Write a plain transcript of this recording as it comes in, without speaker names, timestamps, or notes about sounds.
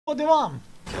O devam.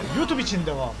 YouTube için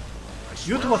devam.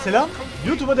 YouTube'a selam.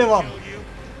 YouTube'a devam.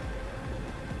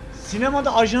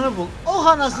 Sinemada ajanı bul. Oh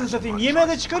anasını satayım. Yemeğe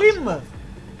de çıkarayım mı?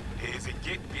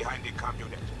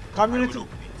 Kamyonetin.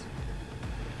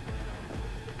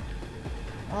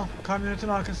 Ah, kamyonetin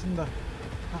arkasında. Ha,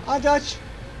 hadi aç.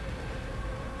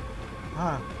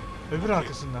 Ha, öbür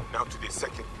arkasında.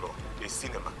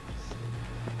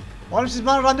 Oğlum siz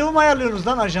bana randevu mu ayarlıyorsunuz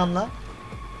lan ajanla?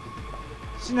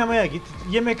 Sinemaya git,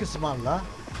 yemek ısmarla.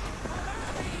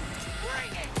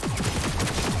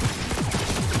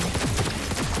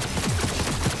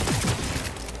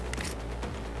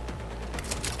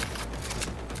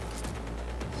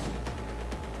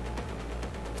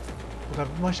 Bu da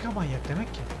bir başka manyak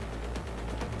demek ki.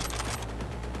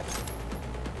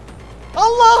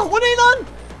 Allah! O ne lan?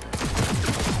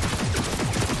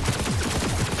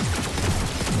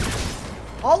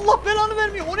 Allah belanı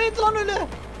vermiyor. O neydi lan öyle?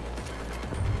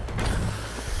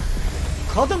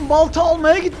 Kadın balta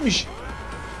almaya gitmiş.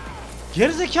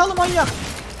 Gerizekalı manyak.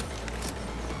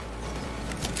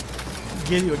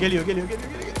 Geliyor. Geliyor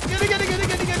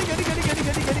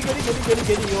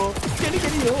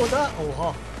o da.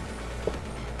 Oha.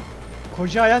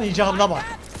 Koca ayağın icabına bak.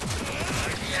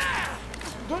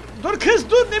 Dur kız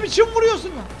dur, ne biçim vuruyorsun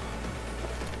lan?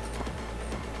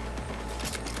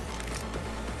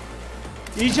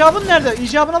 İcabın nerede?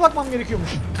 İcabına bakmam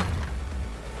gerekiyormuş.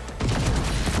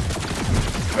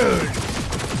 Öl.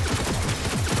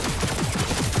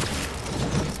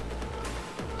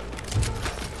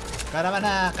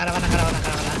 Karavana.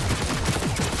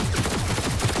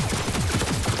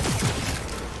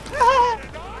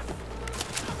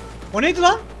 O neydi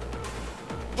lan?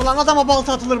 Ulan adama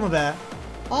balta atılır mı be?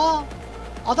 Aa,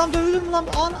 adam dövülür mü lan?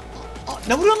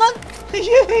 Ne vuruyorsun lan?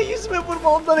 Yüzüme vurma,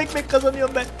 ondan ekmek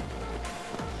kazanıyorum ben.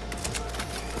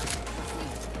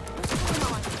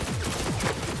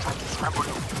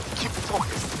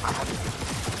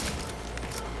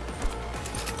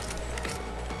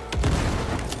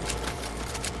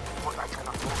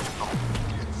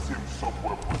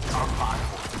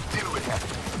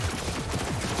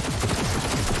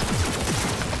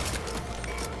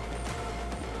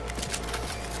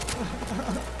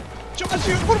 Çok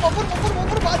acıyor. Vurma.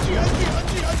 Acıyor.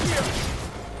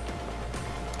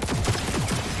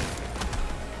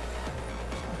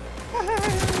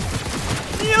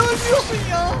 Niye ölmüyorsun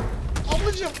ya?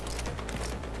 Ablacığım.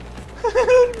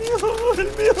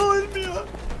 Ölmüyor.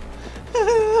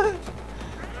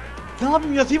 Ne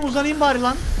yapayım, yatayım uzanayım bari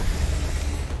lan.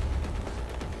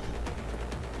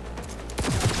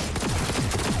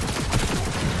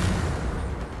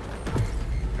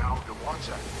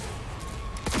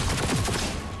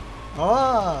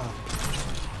 Aa,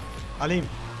 alayım.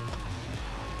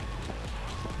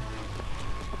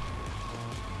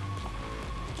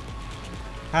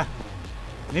 Heh.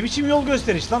 Ne biçim yol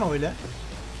gösteriş lan öyle?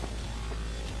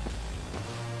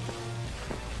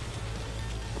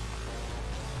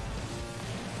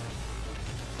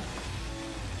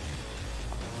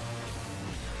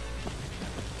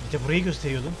 Bir de burayı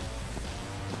gösteriyordum.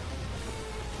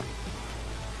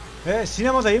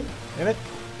 Sinemadayım. Evet.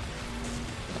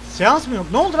 Seans mı yok?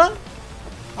 Ne oldu lan?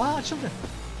 Aa, açıldı.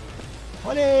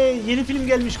 Oley! Yeni film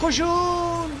gelmiş.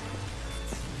 Koşun!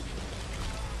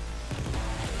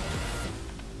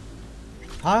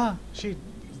 Ha,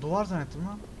 duvar zannettim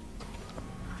lan.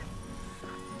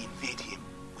 Invade him.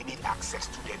 We need access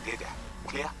to their data.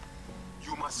 Clear?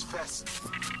 You must first.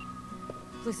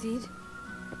 Proceed.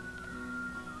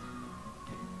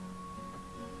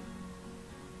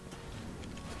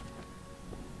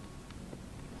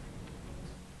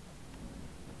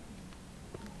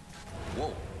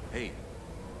 Whoa, hey,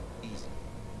 easy.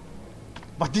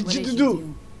 What did you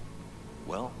do?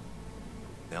 Well,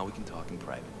 now we can talk in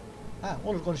private. Ha,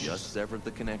 olur, konuşuruz. Just severed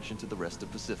the connection to the rest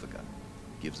of Pacifica.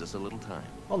 Gives us a little time.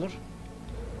 Olur.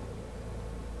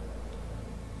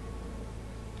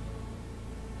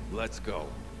 Let's go.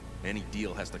 Any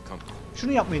deal has to come.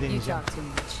 Şunu yapmayı You deneyeceğim. talk too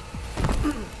much.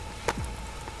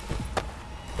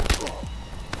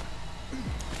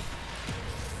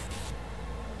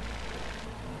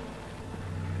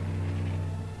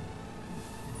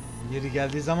 Yeri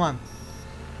geldiği zaman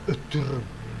öttürürüm.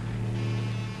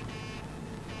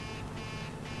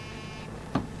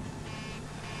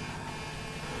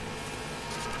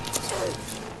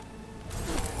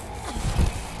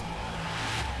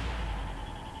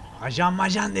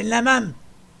 Ajan dinlemem.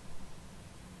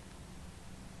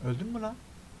 Öldün mü lan?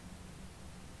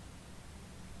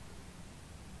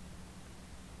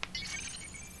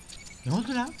 Ne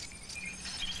oldu lan?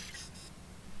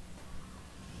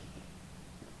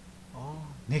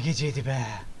 Ne geceydi be.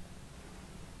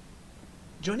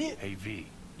 Johnny. Hey V,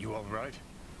 you all right?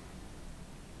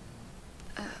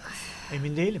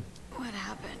 Emin değilim. What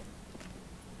happened?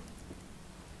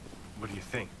 What do you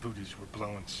think? Voodoo's were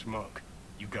blowing smoke.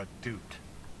 You got duped.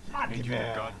 Hadi Made you a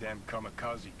be. goddamn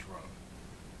kamikaze drone.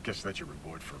 Guess that's your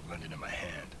reward for lending him a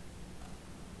hand.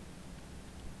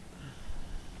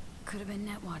 Could have been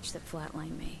Netwatch that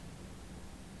flatlined me.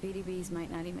 BDBs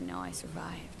might not even know I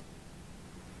survived.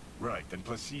 Right, then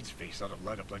Placide's face ought to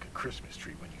light up like a Christmas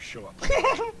tree when you show up.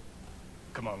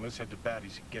 Come on, let's head to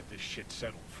Batty's and get this shit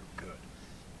settled for good.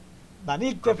 Ben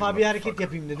ilk defa bir hareket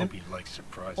yapayım dedim. Hope he likes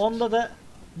surprises. Onda da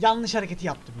yanlış hareketi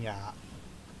yaptım ya.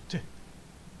 Tüh.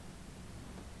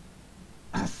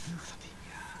 Anasını satayım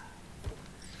ya.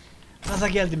 Gaza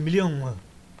geldim biliyor musun?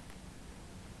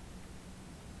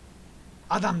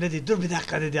 Adam dedi dur bir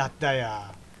dakika dedi hatta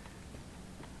ya.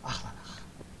 Ah lan ah.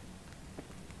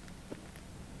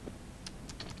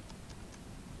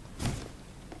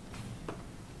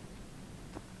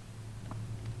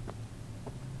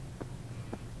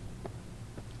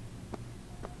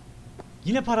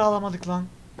 Yine para alamadık lan.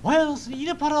 Vay anasını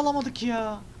yine para alamadık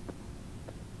ya.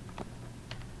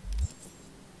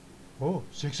 Oo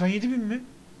 87.000 mi?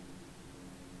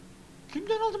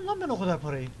 Kimden aldım lan ben o kadar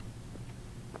parayı?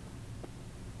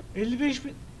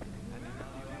 55.000.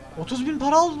 30.000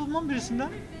 para aldım lan birisinden.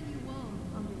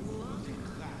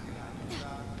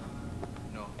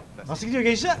 Nasıl gidiyor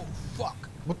gençler? Fuck!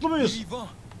 Mutlu muyuz? Vivant!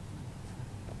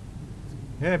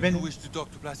 He ben You wish to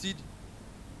talk to Placide?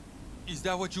 Is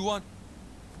that what you want?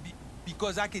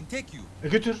 Because I can take you.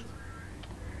 götür.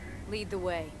 Lead the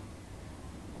way.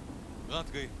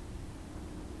 Rentrez.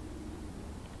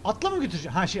 Atla mı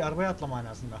götüreceğim? Ha şey arabaya atla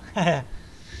manasında.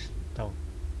 Tamam.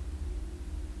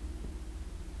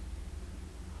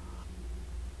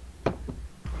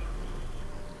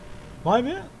 Vay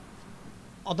be.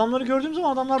 Adamları gördüğüm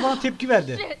zaman adamlar bana tepki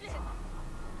verdi.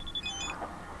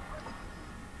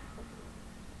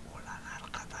 Ulan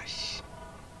arkadaş.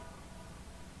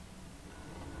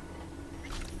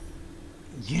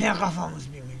 Yine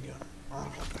kafamız 1 milyon.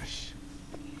 Arkadaş.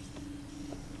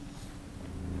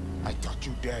 I thought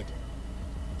you dead.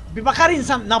 Bir bakar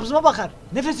insan, nabzıma bakar,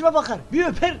 nefesime bakar, bir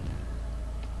öper.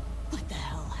 What the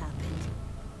hell happened?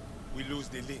 We lose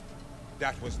the link.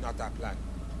 That was not our plan.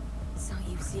 Saw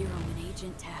you zero in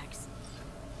agent tags.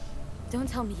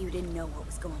 Don't tell me you didn't know what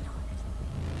was going on.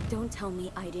 Don't tell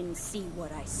me I didn't see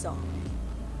what I saw.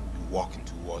 You walk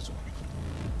into war zone.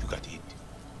 You got hit.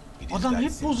 It is Adam that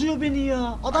hep simple. bozuyor beni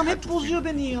ya. Adam hep bozuyor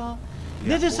beni ya.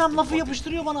 Ne desem lafı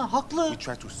yapıştırıyor bana. Haklı. We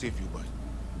tried to save you, but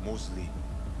mostly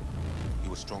he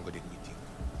was stronger than we think.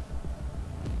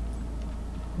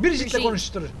 Biricik'le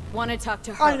konuşturur. Wanna talk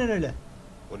to her? Aynen öyle.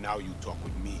 Well, now you talk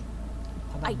with me.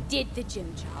 I did the gym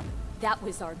job. That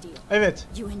was our deal. Evet.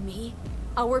 You and me,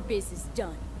 our biz is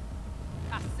done.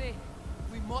 Assez.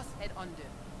 We must head under.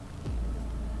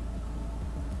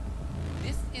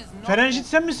 This is not. Ferencit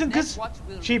sen misin kız? Netwatch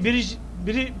will- Şey biricik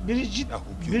Now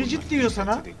who killed biricik my diyor sister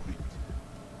sana. to the grip?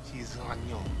 She's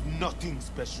Ragnar. Nothing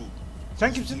special.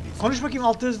 Sen kimsin? Konuş bakayım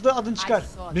altı hızlı adın çıkar.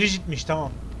 Biricik'miş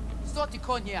tamam. Sorti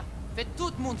Konya. Fait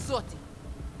tout le monde sorti.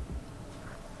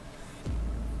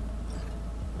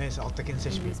 Neyse alttakini You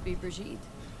seçmeyeyim. must be Brigitte.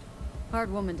 Hard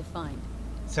woman to find.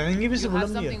 Senin gibisi You have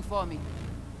bulunmuyor. something for me.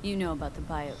 You know about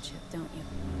the biochip, don't you?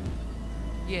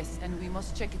 Yes, and we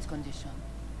must check its condition.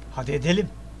 Hadi edelim.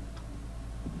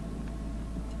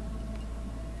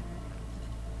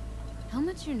 How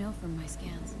much you know from my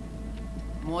scans?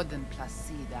 More than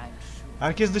Placide, I'm sure.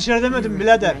 Herkes dışarı demedim You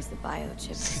birader. recognize the biochip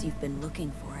because you've been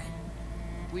looking for it.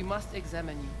 We must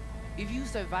examine you. If you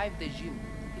survive the gym,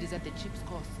 it is at the chip's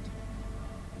cost.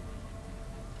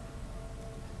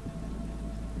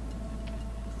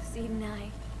 Steve and I,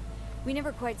 we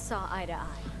never quite saw eye to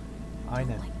eye. Aynen.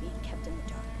 Don't like being kept in the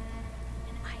dark.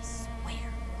 And I swear,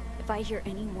 if I hear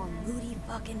any more moody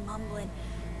fucking mumbling,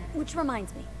 which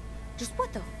reminds me, just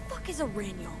what the fuck is a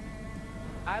raniol?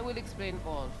 I will explain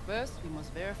all. First, we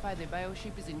must verify the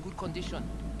biochip is in good condition.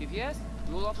 If yes,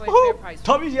 we will offer a fair price.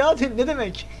 Tabii ya ne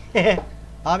demek?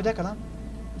 Abi bir dakika lan.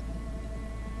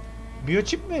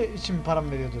 Biyoçip mi için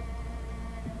param veriyordu?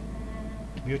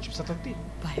 Biyoçip satak değil.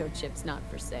 Biochip's not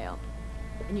for sale.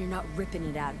 And you're not ripping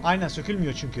it out. Aynen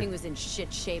sökülmüyor Thing çünkü. was in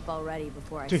shit shape already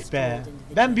before I Tüh strolled be. into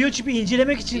the Ben gym. biyoçipi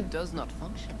incelemek için It does not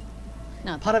function.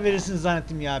 Not para that verirsiniz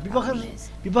zannettim ya. Bir Problem bakalım, is,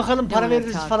 bir bakalım no para one I've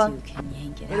veririz talked falan. to can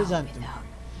yank it Öyle out zannettim. without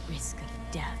risk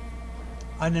of death.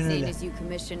 Aynen Seeing öyle. as you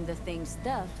commissioned the thing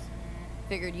stuffed,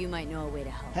 figured you might know a way to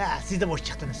help. He siz de boş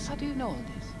çıktınız. How do you know all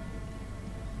this?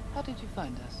 How did you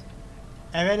find us?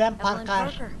 Evelen Ellen Parker.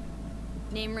 Parker.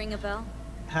 Name ring a bell?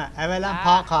 Ha, Evelen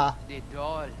Parker. The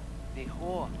doll. The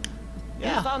whore.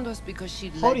 Yeah. He found us because she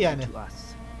How led you yani? to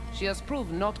us. She has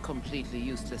proved not completely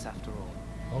useless after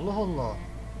all. Allah Allah.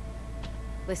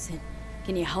 Listen,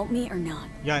 can you help me or not?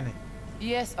 Yani.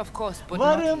 Yes, of course, but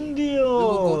not Varım here. We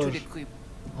will go to diyor. the crypt,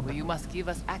 where you must give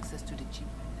us access to the chip.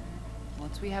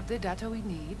 Once we have the data we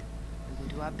need, we will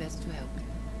do our best to help you.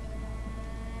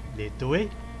 Lead the way.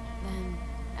 Then,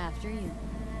 after you.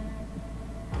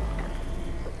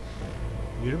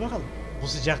 Yürü bakalım. Bu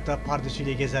sıcakta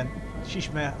pardesüyle gezen,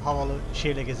 şişme havalı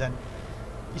şeyle gezen.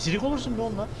 İsilik olursun be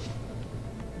onunla.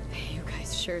 You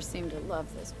guys sure seem to love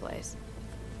this place.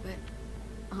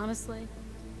 But, honestly,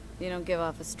 you don't give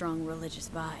off a strong religious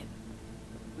vibe.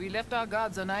 We left our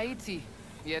gods on Haiti,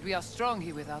 yet we are strong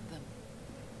here without them.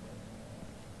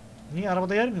 Niye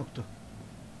arabada yer mi yoktu?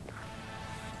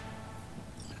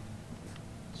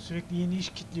 Sürekli yeni iş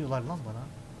kitliyorlar lan bana.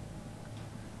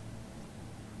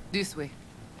 This way.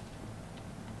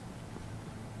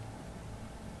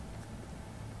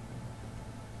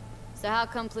 So how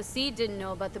come Placide didn't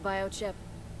know about the biochip?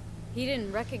 He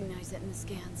didn't recognize it in the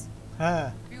scans. He.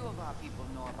 Few of our people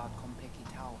know about Kompeki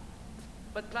Tower.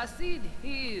 But Placide,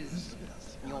 he is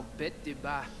your bête de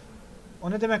bas.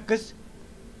 O ne demek kız?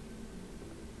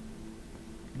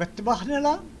 Bettibah ne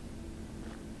lan?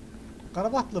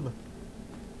 Karabatlı mı?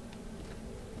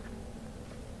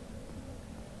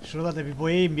 Şuralarda bir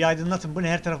boyayayım, bir aydınlatın. Bu ne,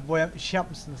 her tarafı boya şey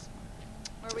yapmışsınız.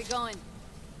 Where are we going?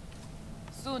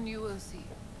 Soon you will see.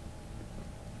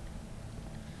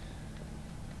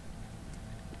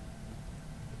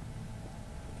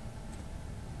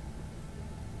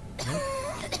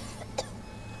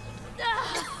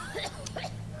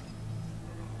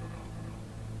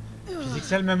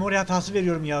 Fiziksel memori hatası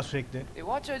veriyorum ya sürekli. The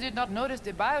Watcher did not notice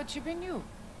the biochip in you.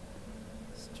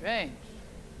 Strange.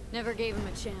 Never gave him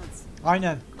a chance.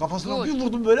 Aynen. Kafasına Good. bir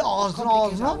vurdum böyle, Complicates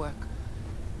our ağzına. work.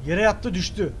 Yere yattı,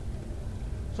 düştü.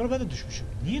 Sonra ben de düşmüşüm.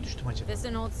 Niye düştüm acaba? This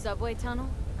an old subway tunnel?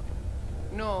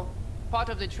 No, part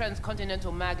of the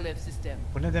transcontinental maglev system.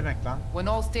 Bu ne demek lan? When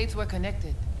all states were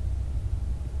connected.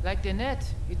 Like the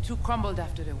net, it too crumbled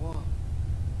after the war.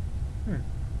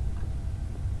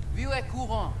 Vieux et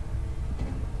courant.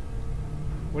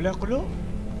 Ula kulu.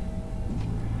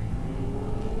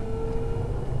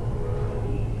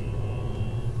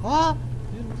 Aa!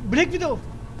 Black Widow.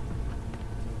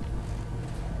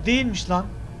 Değilmiş lan.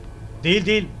 Değil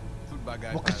değil.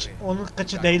 Bu kıç, onun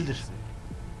kıçı değildir.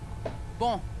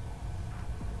 Bon.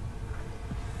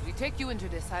 We take you into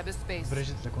the cyberspace.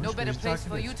 Bridget'le konuş, No better Bridget'i place takip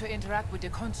for et. you to interact with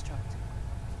the construct.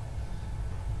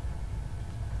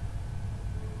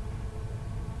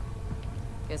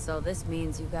 Guess all this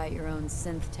means you got your own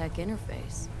synth tech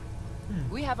interface.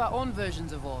 We have our own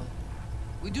versions of all.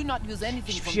 We do not use anything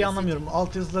Hiçbir from şey the anlamıyorum. city.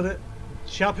 Alt yazıları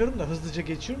şey yapıyorum da, hızlıca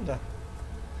geçiyorum da.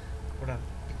 Buradan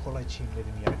bir kola içeyim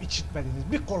dedim ya.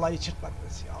 İçirtmediniz. Bir kola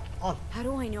içirtmediniz ya. Al. How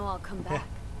do I know I'll come back?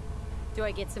 Do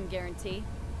I get some guarantee?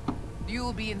 You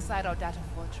will be inside our data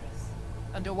fortress,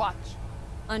 under watch.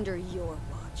 Under your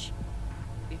watch.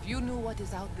 If you knew what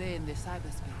is out there in the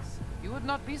cyberspace, you would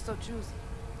not be so choosy.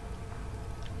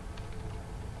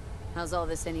 How's all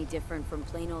this any different from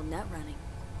plain old net running?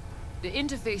 The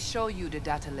interface show you the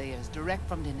data layers direct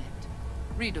from the net.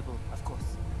 Readable, of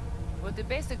course. What the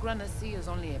basic runners see is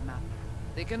only a map.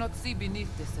 They cannot see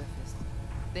beneath the surface.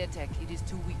 Their tech, it is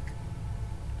too weak.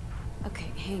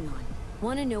 Okay, hang on.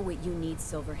 Want to know what you need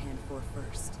Silverhand for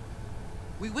first.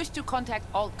 We wish to contact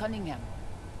Alt Cunningham.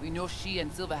 We know she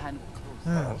and Silverhand were close.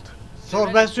 Hı. The Sor,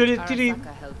 ben relatives söylettireyim.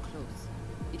 Arasaka held close.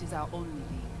 It is our only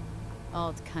lead.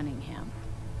 Alt Cunningham.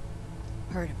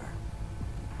 Heard of her.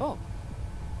 Oh.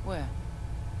 Where?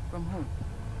 From whom?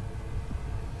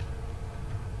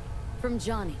 From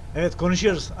Johnny. Evet,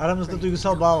 konuşuyoruz. Aramızda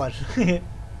duygusal bağ var.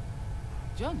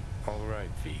 Johnny. All right,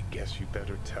 V. Guess you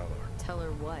better tell her Tell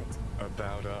her what?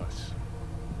 about us.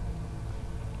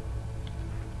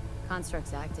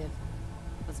 Construct's active.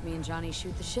 Lets me and Johnny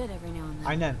shoot the shit every now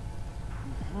and then.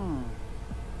 Aynen.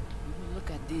 Look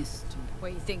at this, too.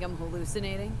 What, you think I'm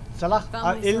hallucinating? Salak, Found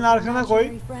myself elini an arkana koy.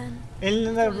 imaginary friend?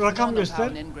 Eline rakam None of how göster.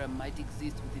 an engram might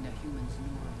exist within a human's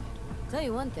neural network. Tell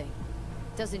you one thing.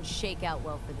 Doesn't shake out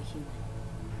well for the human.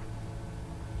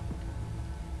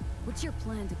 What's your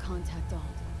plan to contact Alt?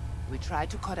 We try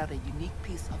to cut out a unique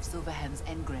piece of Silverhand's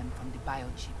engram from the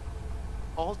biochip.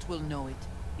 Alt will know it.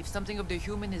 If something of the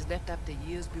human is left after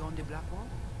years beyond the black wall.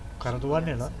 Kara duvar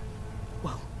ne lan?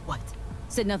 Whoa, what?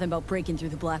 Said nothing about breaking through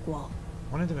the black wall.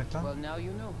 O ne demek lan? Well, now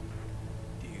you know.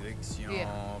 Direction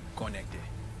Yeah. connectée.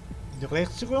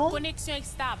 Direksiyon. Connexion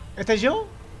stable. Etajyon.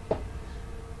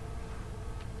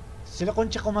 Silikon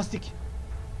çakomastik.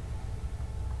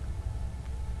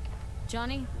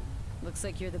 Johnny, looks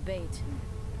like you're the bait.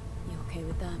 You okay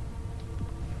with that?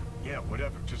 Yeah,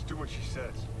 whatever. Just do what she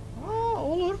says. Aa,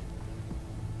 olur.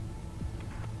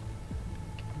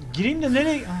 Gireyim de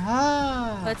nereye?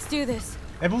 Ha. Let's do this.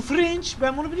 Bu Fringe.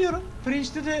 Ben bunu biliyorum.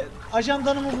 Fringe'de de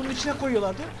ajandanımı bunun içine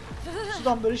koyuyorlardı.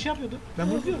 Sudan böyle şey yapıyordu.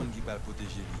 Ben bunu biliyorum. Qui va le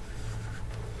protéger, lui.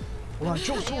 Ulan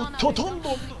çok soğuk. Totom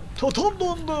dondu. Totom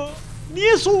dondu.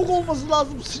 Niye soğuk olması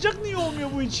lazım? Sıcak niye olmuyor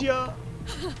bu iç ya?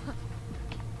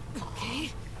 Okay.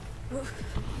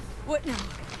 What now?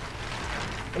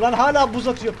 Ulan hala buz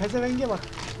atıyor. Pezevenge bak.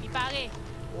 Il paraît.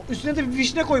 Üstüne de bir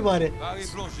vişne koy bari.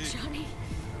 Allez, plongez. Johnny.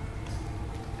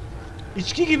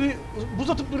 İçki gibi buz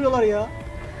atıp duruyorlar ya.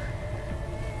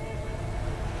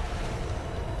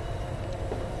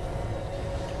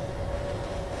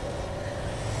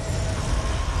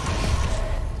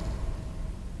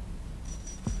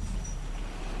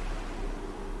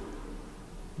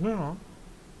 Ne lan?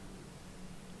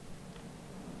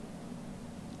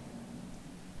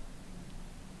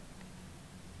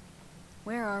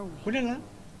 Where are we? Bu ne lan?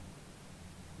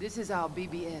 This is our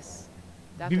BBS.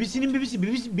 That BBC'nin BBC.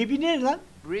 BB ne lan?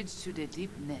 bridge to the deep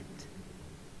net.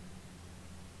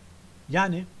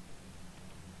 Yani.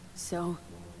 So,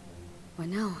 what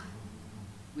now?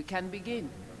 We can begin.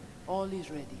 All is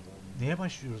ready. Neye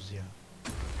başlıyoruz ya?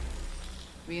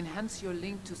 We enhance your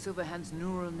link to Silverhand's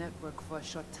neural network for a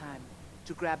short time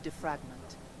to grab the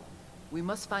fragment. We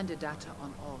must find the data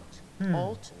on Alt.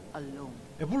 Alt alone.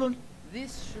 Bulun.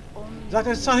 This should only...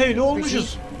 Zaten sahiyle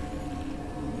olmuşuz.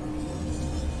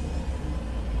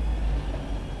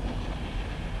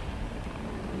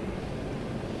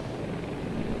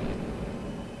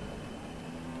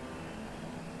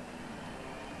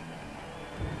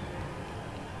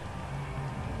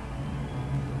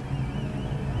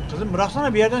 Kızım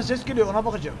bıraksana, bir yerden ses geliyor, ona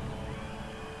bakacağım.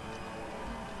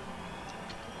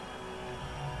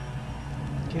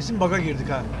 Kesin bug'a girdik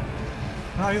ha.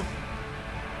 Ha yok.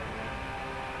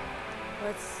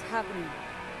 What's happening?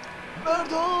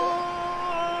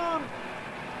 Pardon.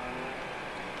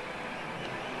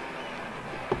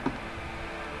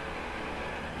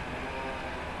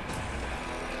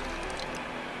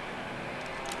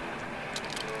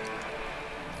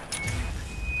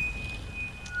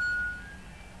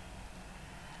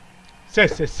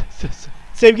 Ses.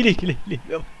 Sevgili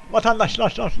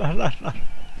vatandaşlar.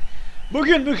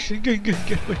 Bugün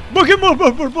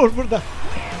burada.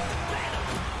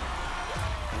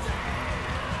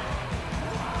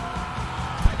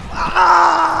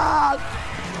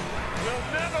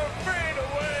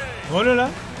 Ne oluyor lan?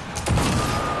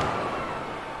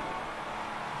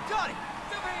 Johnny!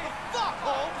 Fuck,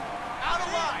 Holmes! Out of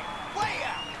line! Way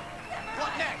out!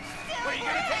 What next? Where you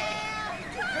gonna take it?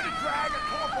 Gonna drag a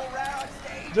corporal around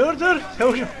stage?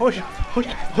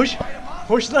 Dur.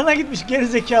 Hoşlarına gitmiş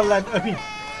gerizekalılar, öpeyim.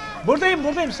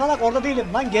 Buradayım salak, orada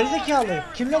değilim. Lan gerizekalı.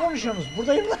 Kimle konuşuyorsunuz?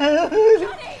 Buradayım lan.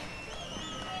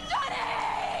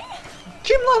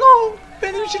 Kim lan o?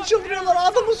 Benim için çıldırıyorlar.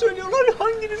 Adımı söylüyorlar.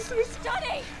 Hanginizsiniz?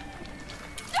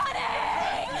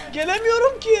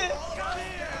 Gelemiyorum ki.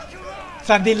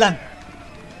 Sen değil lan.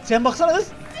 Sen baksana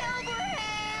kız.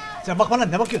 Sen bak bana,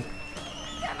 ne bakıyorsun?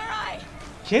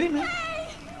 Kerry mi? It's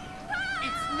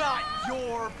not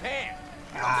your pen.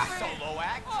 Solo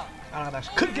act. Arkadaş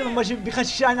 40 yılın başı birkaç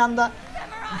kişi aynı anda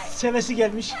sevesi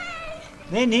gelmiş.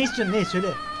 Ne istiyorsun, ne söyle.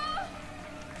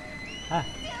 Ha.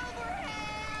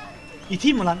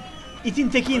 İteyim mi lan? İtin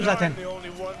tekiyim zaten.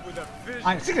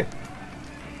 Aynen, sıkı.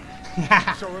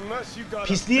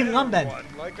 Pisliyim lan ben.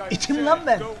 İtim lan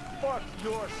ben.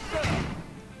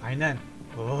 Aynen.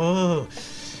 Oo.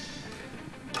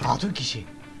 Hatun kişi.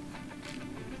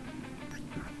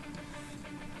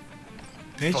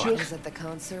 Ne içiyor? Was it the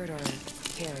concert or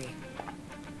Carrie?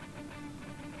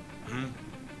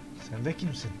 Sen de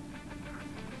kimsin?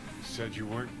 Said you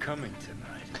weren't coming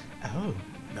tonight. Oh.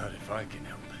 Not if I can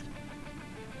help it.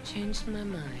 Changed my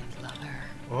mind, lover.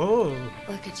 Oo.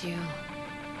 Look at you.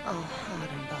 All hot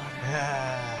and bothered.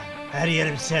 Ha, her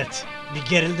yerim sert. Bir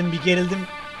gerildim.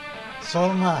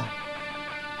 Sorma.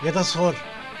 Ya da sor.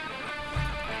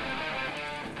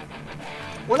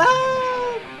 Ulan!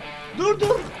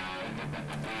 Dur.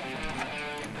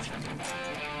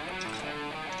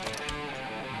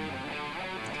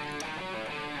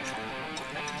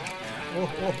 Oh.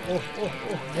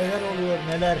 Neler oluyor,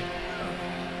 neler.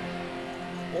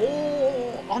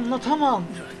 Oo, anlatamam.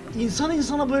 İnsan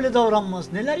insana böyle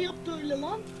davranmaz. Neler yaptı öyle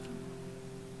lan?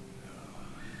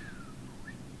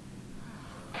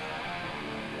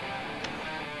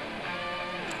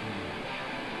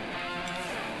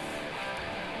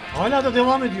 Hala da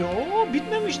devam ediyor. Oo,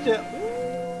 bitmemiş de.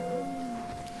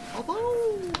 Oo. Aba.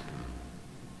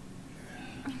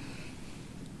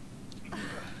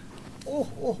 Oh.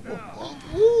 Oo.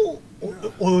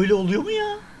 O öyle oluyor mu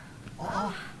ya?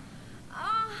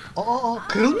 Aa,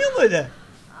 kırılmıyor mu öyle?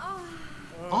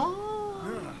 Aa.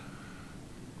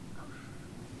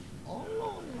 Allah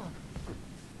Allah.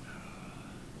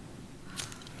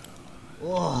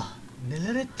 Oh,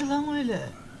 neler etti lan öyle?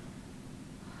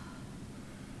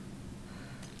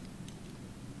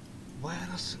 Vay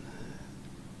anasını.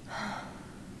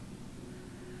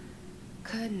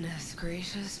 Goodness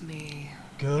gracious me.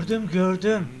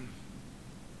 Gördüm.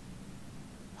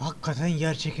 Hakikaten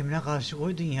yer çekimine karşı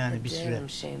koydun yani bir süre. Damn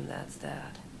shame that's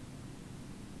that.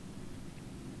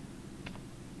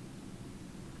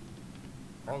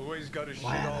 Always gotta shit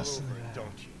Vay all anasını over be. it,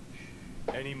 don't you?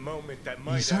 Any moment that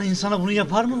might İnsan actually insana bunu feel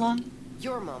yapar mı good. lan?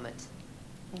 Your moment.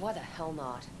 What the hell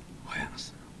not? Vay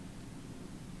anasını.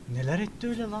 Neler etti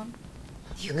öyle lan?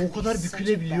 You O could be kadar such a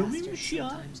bükülebiliyor bastard muymuş ya?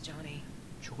 sometimes, Johnny.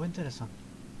 Çok enteresan.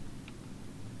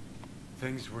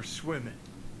 Things were swimming.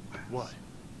 What?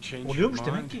 Change your Oluyormuş mind?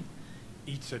 demek ki.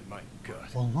 Eats at my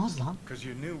gut. Olmaz lan. Because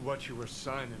you knew what you were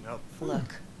signing up for.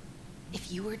 Look,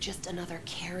 if you were just another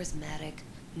charismatic,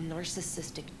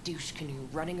 narcissistic douche canoe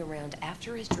running around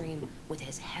after his dream with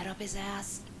his head up his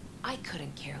ass, I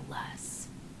couldn't care less.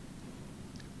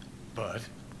 But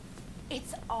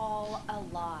It's all a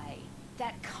lie.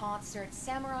 That concert,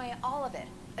 Samurai, all of it.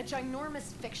 A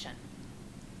ginormous fiction.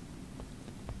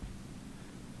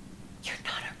 You're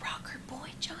not a rocker boy,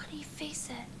 Johnny, face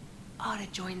it. Ought to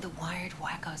join the wired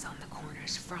wackos on the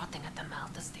corners, frothing at the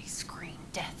mouth as they scream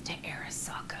death to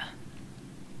Arasaka.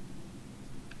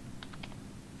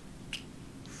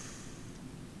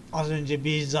 Az önce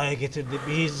bir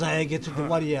hizaya getirdi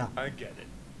var ya. I get it.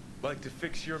 Like to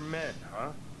fix your men,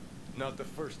 huh? Not the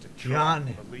first to try,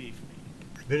 Yani. believe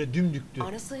me. Böyle dümdüktü.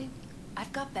 Honestly,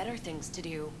 I've got better things to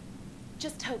do.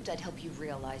 Just hoped I'd help you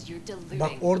realize you're deluding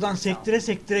Bak oradan yourself.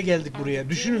 sektire geldik buraya.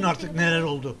 Düşünün artık neler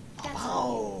oldu.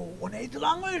 Wow, o neydi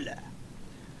lan öyle?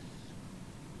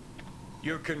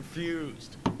 You're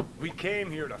confused. We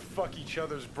came here to fuck each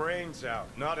other's brains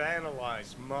out, not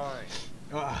analyze mine.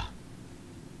 Ah,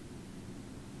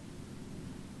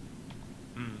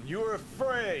 You were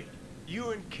afraid.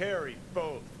 You and Carrie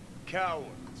both.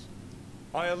 Cowards.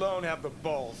 I alone have the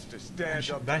balls to stand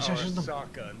up ben to şaşırdım.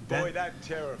 Arasaka, and Ben boy, that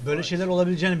terrifies böyle şeyler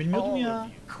olabileceğini bilmiyordum all ya. of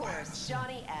you. Of course,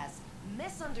 Johnny S.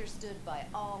 Misunderstood by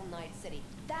all Night City.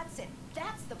 That's it.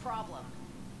 That's the problem.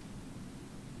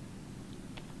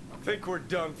 Think we're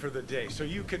done for the day, so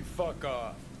you can fuck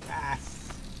off. Ah,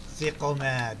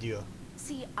 sikome diyor.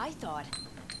 See, I thought...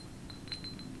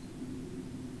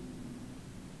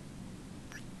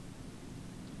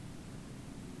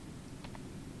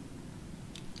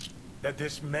 That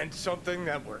this meant something,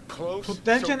 that we're close. Tut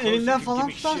derken so close elinden you could falan give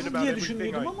me shit tutarsın about diye everything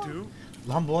düşünüyordum I ama. do?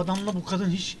 Lan bu adamla bu kadın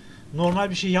hiç normal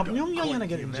bir şey yapmıyor mu yan yana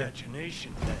Quite the gelince?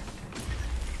 imagination then.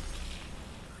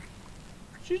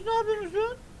 Siz ne yapıyorsunuz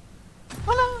lan?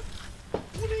 Ana!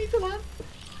 Bu neydi lan?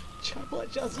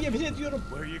 Çarpılacağız yemin ediyorum.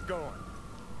 Where you going?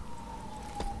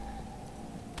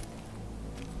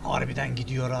 Harbiden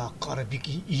gidiyor ha. Karı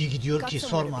iyi gidiyor Got ki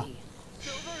somewhere to sorma. be.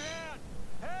 Silverhand!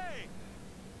 Hey!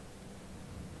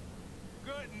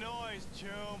 Good noise,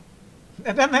 chum.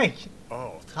 Ne demek?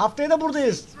 Oh, Haftaya da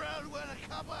buradayız. Thrown with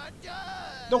a couple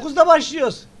of duds. 9'da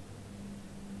başlıyoruz.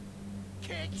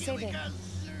 Can't Say kill that. because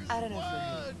there's I don't know for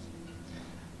me. words.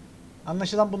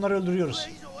 Anlaşılan bunları öldürüyoruz.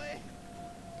 Blaze away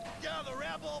down the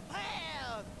rebel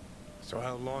path. so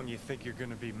how long you think you're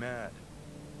gonna be mad?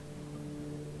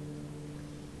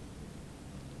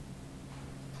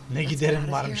 Ne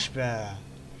giderim varmış be.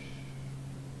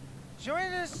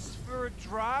 Join us for a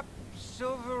drop,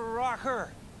 Silver Rocker.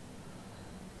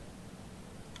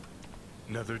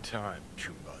 Another time,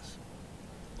 Chumbas.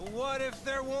 What if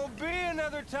there won't be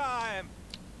another time?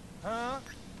 Huh?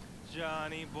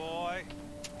 Johnny boy?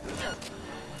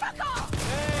 Fuck off!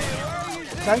 Hey, where are you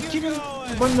Sen think kimin you're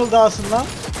going? bıngıldağısın lan?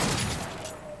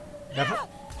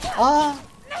 Aa!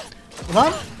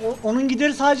 Lan onun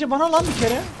gideri sadece bana lan bir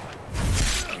kere.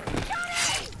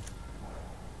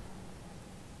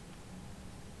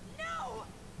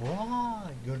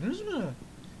 Vay, gördünüz mü?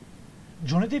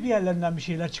 Johnny de bir yerlerinden bir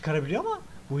şeyler çıkarabiliyor ama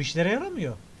bu işlere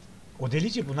yaramıyor. O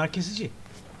delici, bunlar kesici.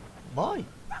 Vay.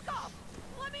 Fuck off!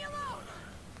 Let me alone!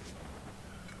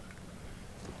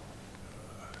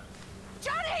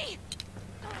 Johnny!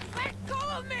 Let go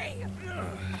of me!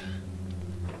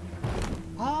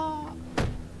 Aa.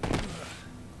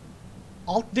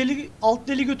 Alt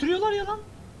deli götürüyorlar ya lan.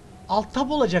 Alt tab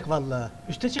olacak vallahi.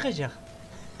 Üste çıkacak.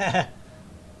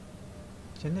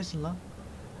 Sen nesin lan?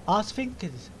 Aa, Sphinx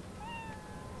kedisi.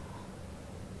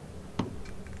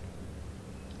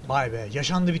 Vay be,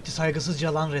 yaşandı bitti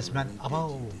saygısızca lan resmen. Ama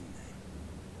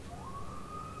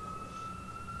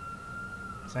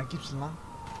Sen kimsin lan?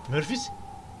 Murphys?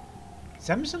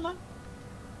 Sen misin lan?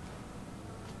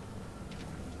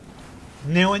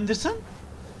 Neo Anderson?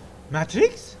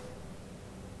 Matrix?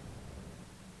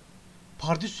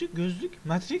 Pardüsü, gözlük,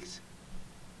 Matrix?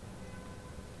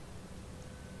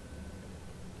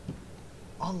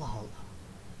 Allah Allah.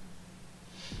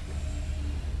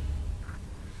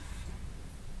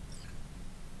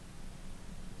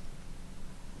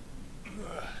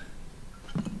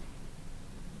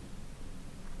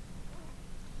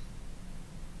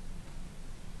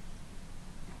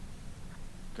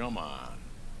 Come on,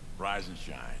 rise and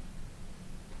shine.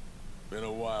 Been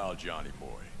a while, Johnny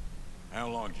boy. How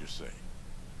long did you say?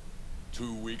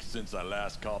 2 weeks since I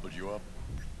last cobbled you up?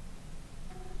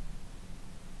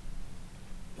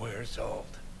 Where's Alt?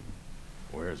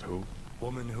 Where's who?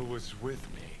 Woman who was with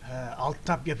me. Alt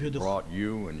tab yapıyorduk. Brought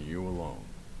you and you alone.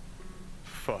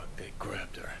 Fuck, they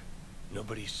grabbed her.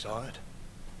 Nobody saw it?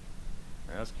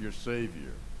 Ask your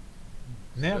savior.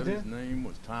 Said Nerede? his name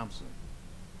was Thompson.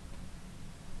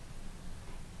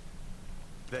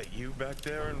 That you back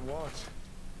there and what?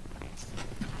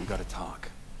 We gotta talk.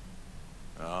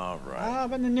 All right. Aa,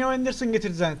 ben de Neo Anderson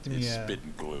getirdi zannettim It's ya.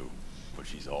 spitting glue, but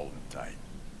she's holding tight.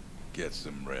 Get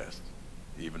some rest.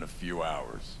 Even a few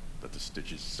hours. Let the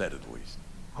stitches set at least.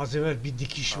 Az evvel bir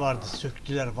dikiş vardı,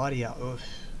 söktüler var ya, öf.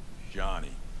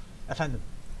 Johnny. Efendim?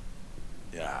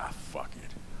 Yeah, fuck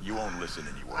it. You won't listen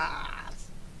anyway.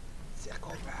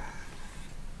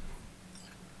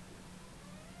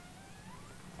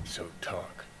 So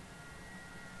talk.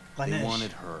 They Ganesh.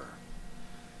 wanted her.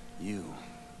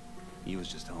 You was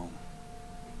just home.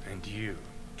 And you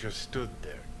just stood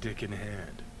there, dick in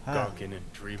hand, Ha. gawking and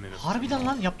dreaming of Harbiden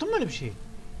lan, yaptın mı öyle bir şey?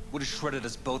 Would have shredded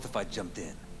us both if I jumped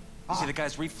in. You see the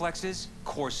guy's reflexes?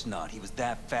 Course not. He was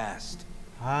that fast.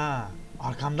 Ha, Tech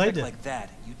arkamdaydı. like that,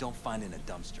 you don't find in a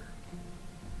dumpster.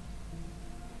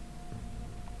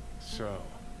 So,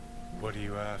 what are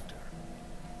you after?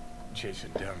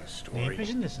 Chasing down a Neyin story?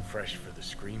 peşindesin? Fresh for the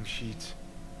scream sheets?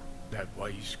 That why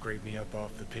you scraped me up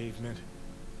off the pavement?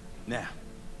 Nah,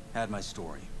 had my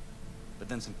story. But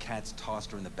then some cats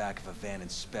tossed her in the back of a van and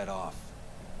sped off.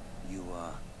 You,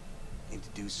 aim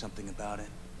to do something about it?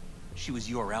 She was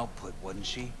your output, wasn't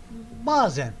she?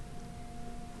 Bazen.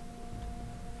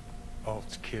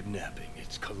 Alt's kidnapping,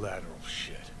 it's collateral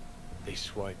shit. They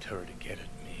swiped her to get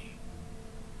at me.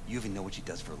 You even know what she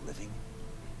does for a living?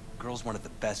 Girl's one of the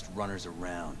best runners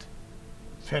around.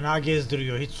 Fena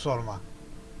gezdiriyor, hiç sorma.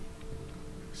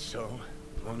 So,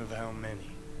 one of how many?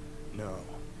 No.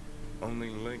 Only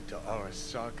link to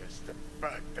Arasaka's the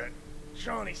fact that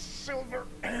Johnny Silver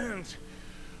ends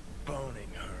boning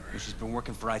her. Well, she's been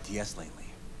working for ITS lately.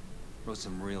 Wrote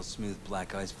some real smooth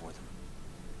black eyes for them.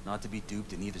 Not to be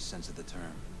duped in either sense of the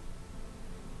term.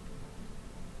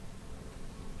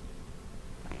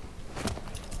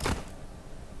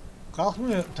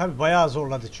 Kalkmıyor. Tabi bayağı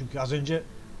zorladı çünkü az önce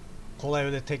kolay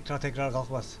öyle tekrar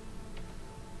kalkmaz.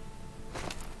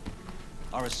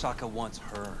 Arasaka wants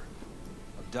her.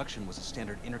 Abduction was a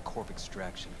standard intercorp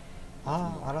extraction.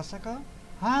 Ha, Arasaka?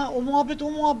 Ha, o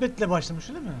muhabbetle başlamış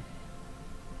öyle mi?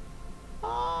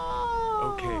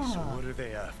 Okay, so what are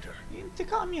they after?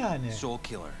 İntikam yani. Soul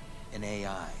Killer, an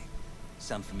AI.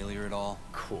 Sound familiar at all?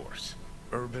 Of course.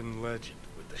 Urban legend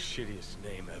with the shittiest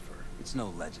name ever. It's no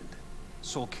legend.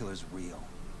 Soul Killer's real.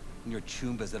 And your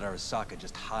chumbas that Arasaka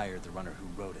just hired the runner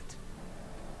who wrote it.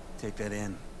 Take that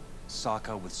in.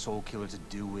 Sokka with Soul Killer to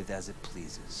do with as it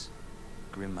pleases.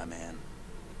 Grim, my man.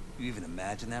 You even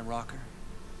imagine that, Rocker?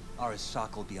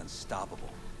 Arasaka will be unstoppable.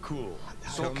 Cool.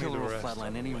 Soul Tell me Killer the will rest flatline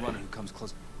of the any way. runner who comes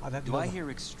close. Hadi Do I hear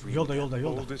extreme? Yolda.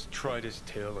 Oldest tritest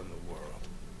tale in the world.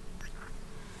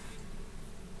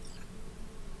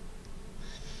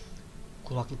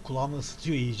 Kulaklık kulağımı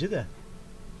ısıtıyor iyice de.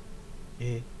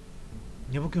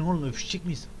 Ne bakıyorsun oğlum, öpüşecek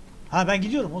miyiz? Ha, ben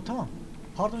gidiyorum, o tamam.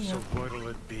 Pardon ya. So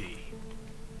what'll it be?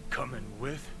 Coming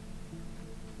with?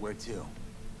 Where to?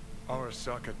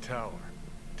 Arasaka Tower.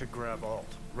 To grab Alt.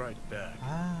 Right back.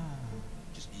 Ha.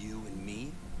 Just you and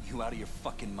me? You out of your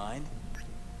fucking mind?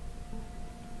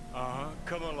 Uh-huh.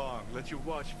 Come along. Let you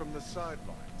watch from the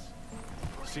sidelines.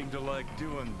 Seem to like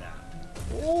doing that.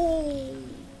 Oo.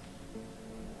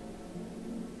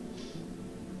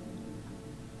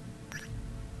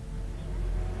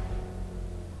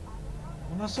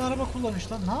 Bu nasıl araba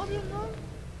kullanmış lan? Ne yapıyorsun lan?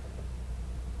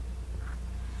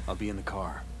 I'll be in the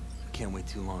car. Can't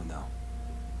wait too long though.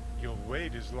 You'll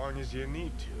wait as long as you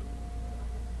need to.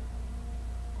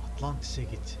 Atlantis'e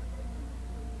git.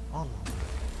 Allah.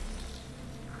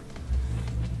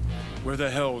 Where the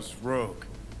hell's Rogue?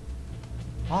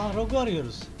 Ha, Rogue'u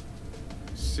arıyoruz.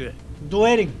 Sit.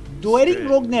 Duering.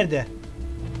 Rogue nerede?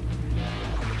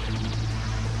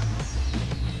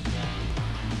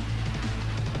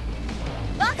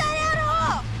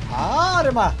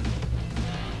 gebertirim ha.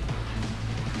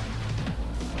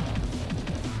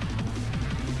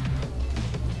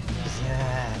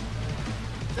 Güzel.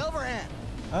 Silverhand.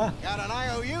 Ha? Got an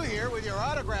IOU here with your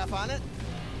autograph on it.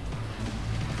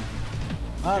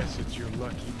 Ha. Guess it's your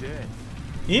lucky day.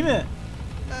 İyi mi?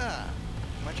 Ah,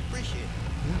 much appreciated.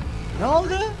 Ne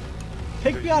oldu?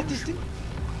 Pek bir artistin.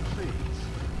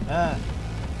 Please. He.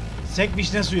 Sek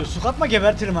vişne suyu. Su katma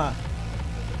gebertirim ha.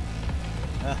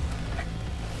 Heh.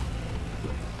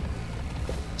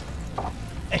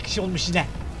 Ekşi olmuş yine.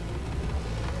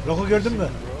 Logo gördün mü?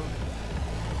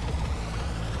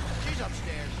 She's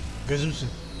upstairs, Gözümsün.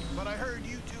 but I heard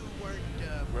you two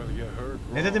weren't. Well, you heard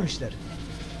Ne wrong. demişler?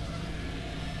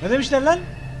 Ne demişler lan?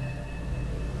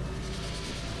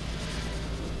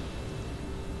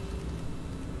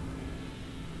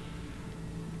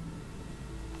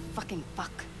 Fucking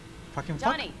fuck. Fucking fuck.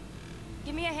 Johnny,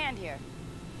 give me a hand here.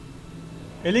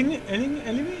 Elimi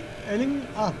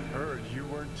al. Heard you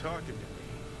weren't talking to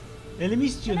me. Elimi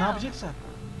istiyor. Ne Hello. yapacaksan?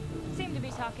 Seem to be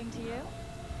talking to you.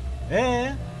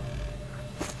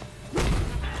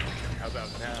 How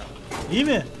about now? İyi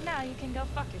mi? Now you can go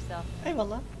fuck yourself.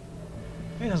 Eyvallah.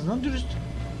 En azından dürüst.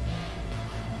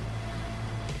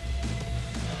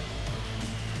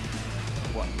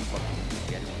 What?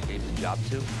 Guess who gave the job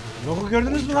to? Logo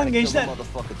gördünüz mü lan gençler?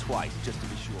 Motherfucker twice just to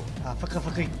be sure. Ha, fıkır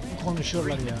fıkır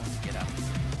konuşuyorlar ya. Get out.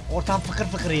 Ortam fıkır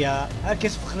fıkır ya.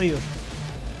 Herkes fıkırıyor.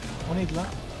 O neydi lan?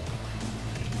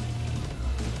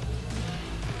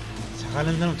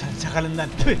 Sakalından utan, sakalından.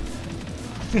 Tüh.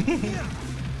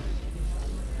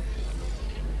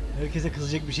 Herkese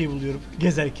kızacak bir şey buluyorum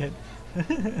gezerken.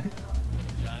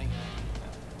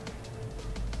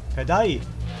 Fedai.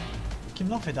 Kim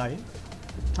lan Fedai?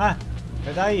 Ha,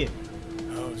 Fedai.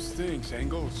 How's things,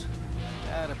 Engels?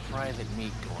 Got a private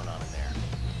meet going on in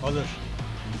there. Olur.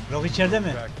 Rock içeride mi?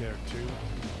 Back there too?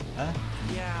 Ha?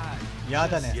 Yeah.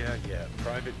 Ya da ne? Yeah,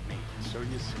 private meet. So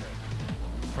you said.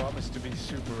 Promise to be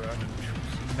super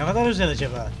unobtrusive. Ne kadar özel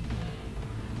acaba?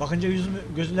 Bakınca yüzümü,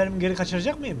 gözlerimi geri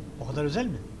kaçıracak mıyım? O kadar özel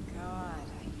mi? God,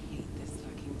 I hate this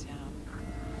fucking town.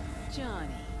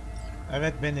 Johnny.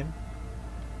 Evet benim.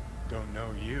 Don't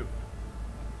know you.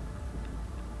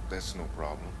 That's no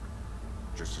problem.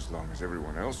 Just as long as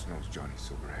everyone else knows Johnny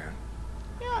Silverhand.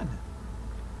 Yani.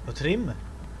 Oturayım mı?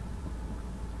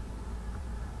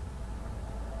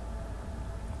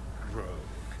 Rogue.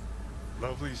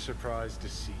 Lovely surprise to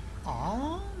see you.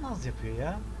 Aa, naz yapıyor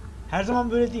ya. Her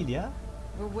zaman böyle değil ya.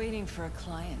 We're waiting for a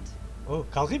client. O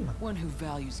kalkayım mı? One who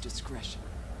values discretion.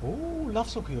 Oo, laf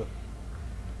sokuyor.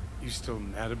 You still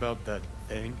mad about that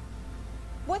thing?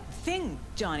 What thing,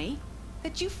 Johnny?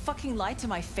 That you fucking lied to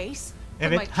my face? Put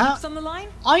Evet, my ha. peeps on the line?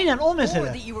 Aynen o Or mesele.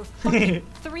 that you were fucking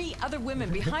 3 other women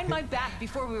behind my back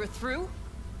before we were through?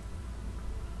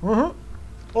 Hı hı.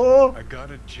 Oo. I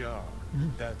got a job.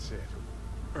 That's it.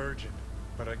 Urgent.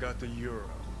 But I got the euro.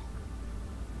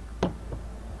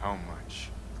 How much?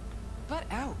 Butt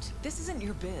out. This isn't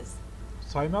your biz.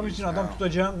 Saymak için adam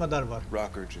tutacağın kadar var.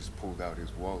 Rocker just pulled out his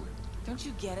wallet. Don't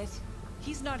you get it?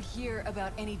 He's not here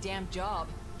about any damn job.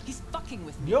 He's fucking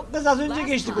with me. Yok kız az önce Last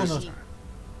geçtik time onu. he-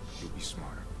 You'll be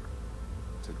smarter.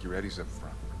 Take your eddies up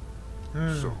front.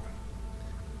 Hmm. So,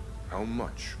 how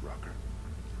much, Rocker?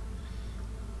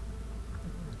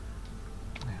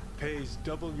 Pays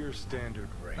double your standard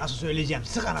rate. Nasıl söyleyeceğim?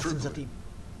 Sık anasını satayım.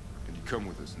 Can you come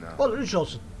with us now? Olur 3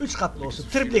 olsun. 3 katlı olsun.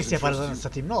 Triplex yaparız anasını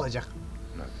satayım. Ne olacak?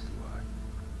 Not do I.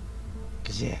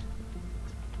 Güzel.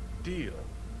 Deal.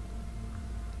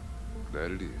 That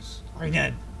it is.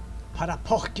 Aynen. Para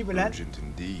poh gibi lan. Urgent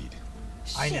indeed.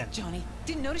 Aynen. Shit, Johnny.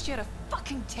 Didn't notice you had a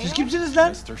fucking tail. Siz kimsiniz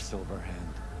lan? Mr.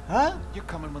 Silverhand, Ha? you're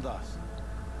coming with us.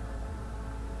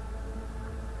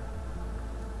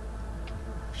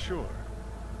 Sure.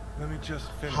 Let me just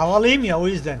finish. Havalıyım ya o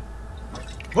yüzden.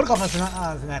 Vur kafasına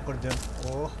ağzına kurdum.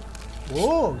 Oh.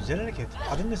 Oo güzel hareket.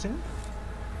 Adın ne senin?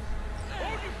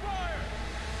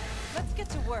 Let's get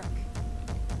to work.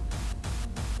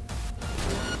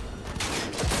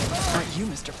 Aren't you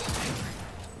Mr. Pine?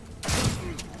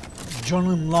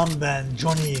 John'um lan ben.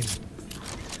 Johnny'im.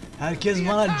 Herkes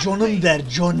bana John'um der.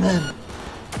 John'um.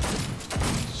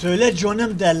 Söyle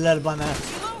John'um derler bana.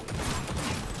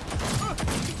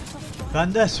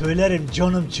 Ben de söylerim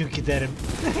John'um çünkü derim.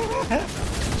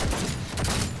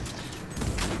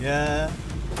 Ya.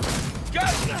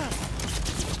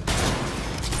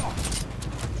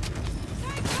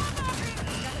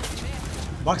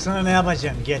 Bak sana ne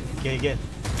yapacağım. Gel, gel, gel.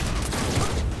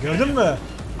 Gördün mü?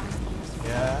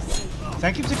 Ya.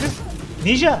 Sen kimsin kız?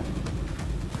 Ninja.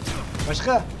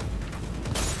 Başka?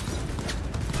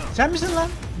 Sen misin lan?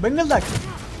 Bengıldak.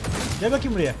 Gel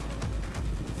bakayım buraya.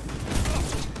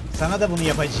 Sana da bunu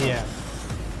yapacağım.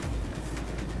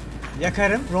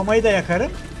 Yakarım. Roma'yı da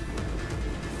yakarım.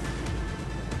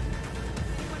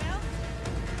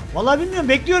 Vallahi bilmiyorum.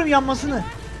 Bekliyorum yanmasını.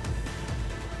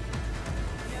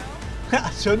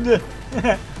 Söndü.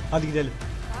 Hadi gidelim.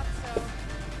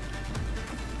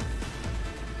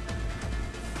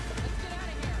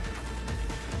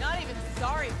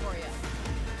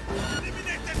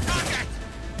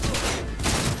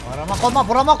 Paramako,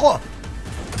 paramako.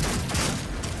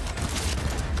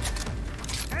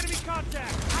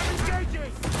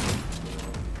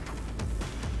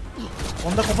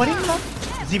 Onu da koparayım mı lan?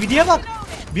 Zibidiye bak.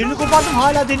 Birini kopardım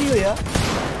hala deniyor ya.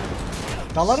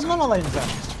 Dalarım lan alayınıza.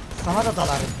 Sana da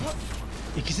dalarım.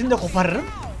 İkisini de koparırım.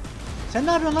 Sen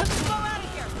ne yapıyorsun lan?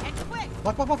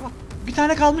 Bak bak bak bak. Bir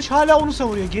tane kalmış hala onu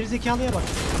savuruyor. Gerizekalıya bak.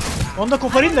 Onu da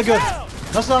koparayım da gör.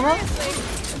 Nasıl ama?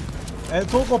 El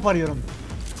kol koparıyorum.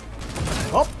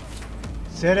 Hop.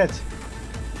 Seyret.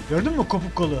 Gördün mü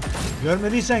kopuk kolu?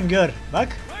 Görmediysen gör. Bak.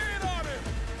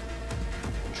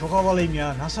 Çok havalıyım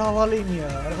ya. Nasıl havalıyım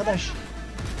ya arkadaş?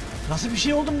 Nasıl bir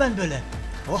şey oldum ben böyle?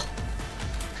 Oh.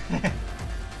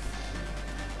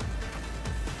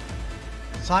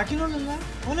 Sakin olun lan.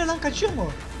 O ne lan, kaçıyor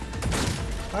mu?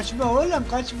 Kaçma oğlum,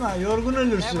 kaçma. Yorgun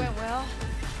ölürsün.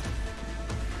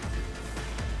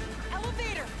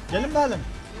 Gelin bakalım.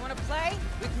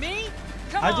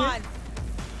 Hadi. Allah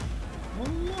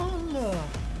Allah.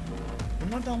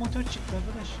 Bunlar da amatör çıktı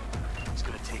arkadaş.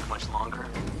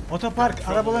 Otopark.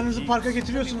 Arabalarınızı parka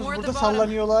getiriyorsunuz. Burada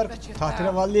sallanıyorlar.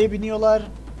 Tahterevalliye biniyorlar.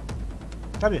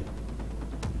 Tabi.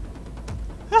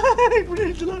 Bu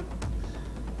neydi lan?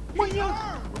 Manyak.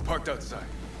 We're parked outside.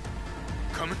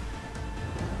 Coming?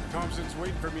 Thompson's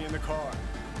waiting for me in the car.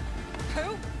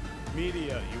 Who?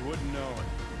 Media, you wouldn't know it.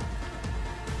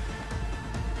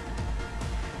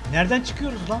 Nereden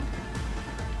çıkıyoruz lan?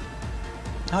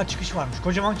 Ha, çıkış varmış.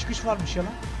 Kocaman çıkış varmış ya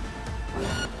lan.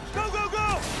 Go go go!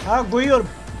 Ha, koyuyorum.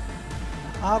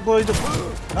 Ha, koydum.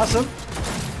 Nasıl?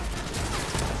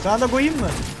 Sana da koyayım mı?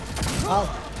 Al.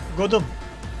 Godum.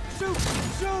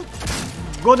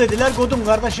 Go dediler, godum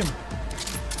kardeşim.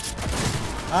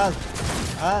 Al.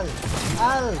 Al.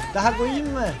 Al. Daha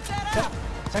koyayım mı?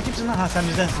 Sen kimsin lan? Ha, sen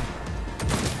bizdensin.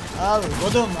 Al.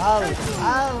 Godum. Al.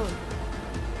 Al.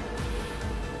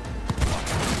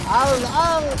 Al.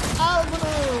 Al. Al bunu.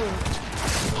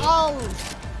 Al.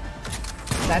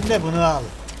 Sen de bunu al.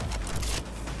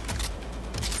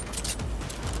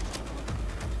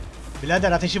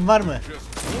 Birader, ateşin var mı?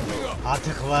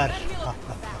 Artık var.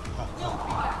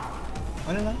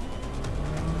 O ne lan?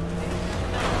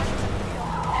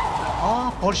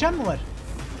 Aa, Porsche'm mi var?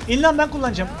 İn lan, ben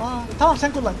kullanacağım. Aa, tamam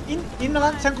sen kullan. İn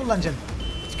lan, sen kullanacaksın.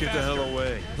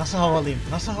 Nasıl havalıyım?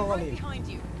 Nasıl havalıyım?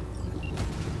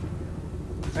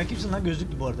 Sen kimsin lan,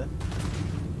 gözlüklü bu arada?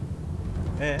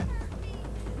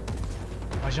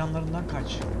 Ajanlarından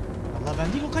kaç. Vallahi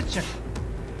ben değil, o kaçacak.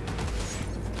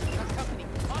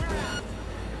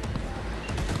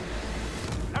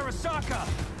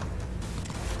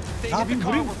 Ne yapayım,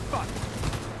 vurayım?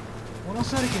 O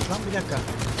nasıl hareket lan, bir dakika.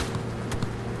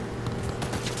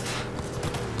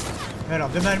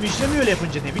 Herhalde mermi işlemiyor öyle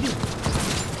yapınca, ne bileyim.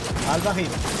 Al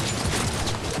bakayım.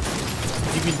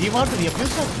 Bir bildiği vardır,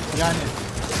 yapıyorsan yani.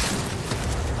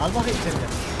 Al bakayım sen de.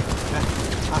 Heh,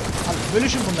 al,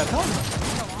 bölüşün bunlar, tamam mı?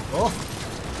 Oh.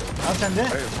 Al sen de.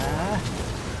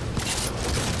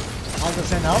 Al da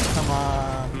sen al,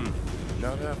 tamam.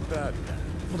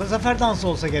 Bu da zafer dansı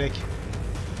olsa gerek.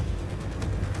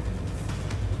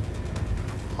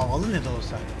 Havalı ne de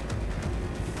olsa.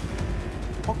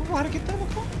 Bak bu hareketlere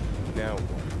bak bak.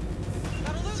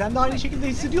 Sen de aynı şekilde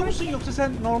hissediyor musun, yoksa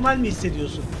sen normal mi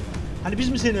hissediyorsun? Hani biz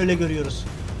mi seni öyle görüyoruz?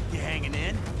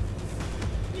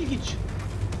 İlginç.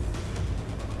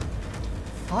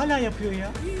 Hala yapıyor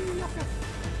ya.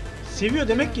 Seviyor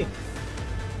demek ki.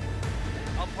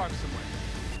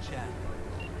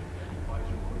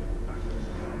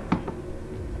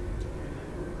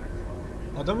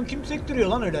 Adamın kim sektiriyor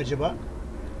lan öyle acaba?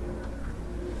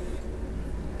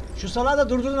 Şu salağı da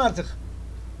durdurun artık.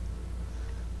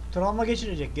 Travma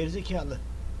geçirecek gerizekalı.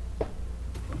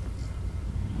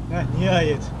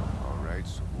 Nihayet.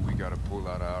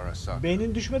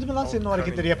 Beynin düşmedi mi lan senin o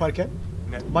hareketleri yaparken?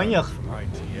 Manyak.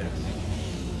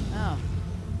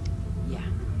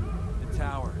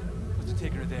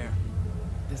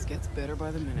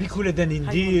 Bir kuleden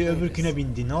indi, öbürküne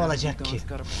bindi. Ne olacak ki?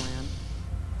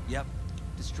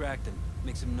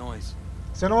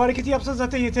 Sen o hareketi yapsan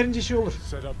zaten yeterince şey olur.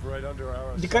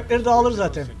 Dikkatleri dağılır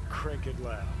zaten.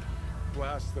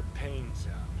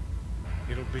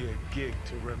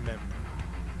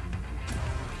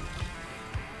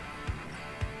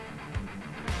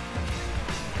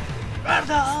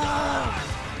 Stop!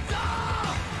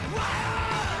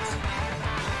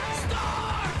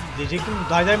 Diyecektim,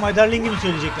 Dayday Maydarling gibi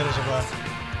söyleyecekler acaba?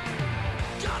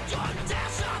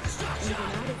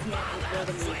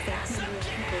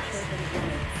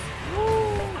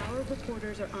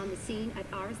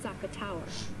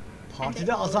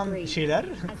 Partide azan şeyler,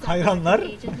 hayranlar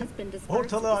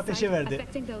ortalığı ateşe verdi.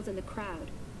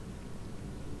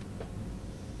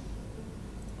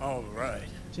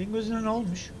 Senin gözüne ne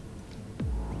olmuş?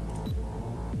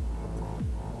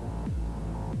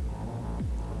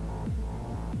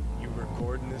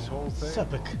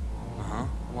 Sapık. Uh-huh.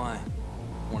 Why?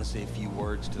 Want to say a few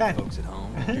words to the folks at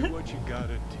home? Do what you gotta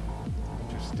do.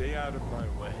 Just stay out of my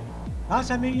way. Ha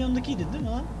sen benim yanımdakiydin değil mi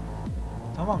lan?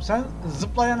 Tamam sen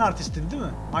zıplayan artistin değil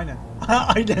mi? Aynen.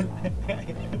 Aynen.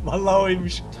 Vallahi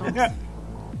oymuş. No,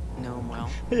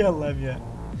 well. Ey Allah'ım ya.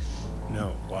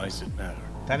 No, why does it matter?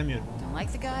 Tanımıyorum. Don't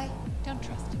like the guy? Don't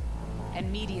trust him. And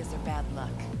medias are bad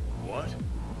luck. What?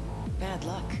 Bad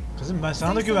luck. Kızım ben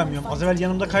sana da güvenmiyorum. Az evvel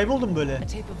yanımda kayboldum böyle.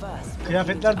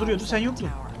 Kıyafetler duruyordu, sen yoktun.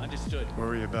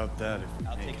 Worry about that if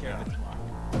I'll take care of it tomorrow.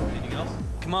 Anything else?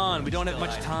 Come on, we don't have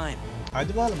much time.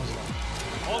 Haydi bakalım o zaman.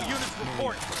 All units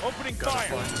report. Opening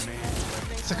fire.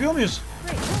 Sıkıyor muyuz?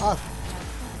 Al.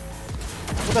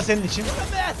 Bu da senin için.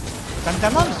 Sen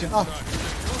tamam mısın? Al.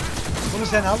 Bunu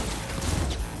sen al.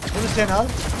 Bunu sen al.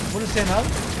 Bunu sen al.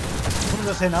 Bunu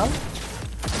da sen al.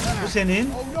 Bu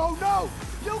senin.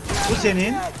 Bu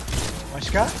senin.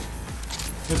 Başka?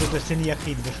 Dur seni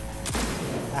yakayım dur.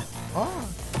 Heh.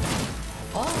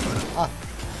 Al.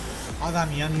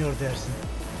 Adam yanıyor dersin.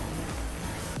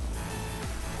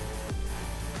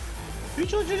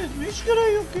 Hiç acele etme, hiç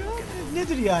gereği yok ya.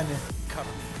 Nedir yani?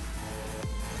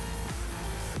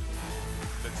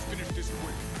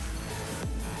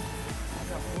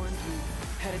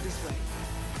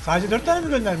 Sadece 4 tane mi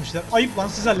göndermişler? Ayıp lan,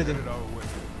 siz halledin.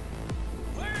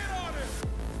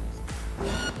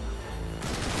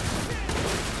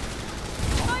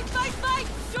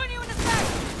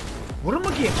 Vurun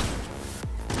bakayım.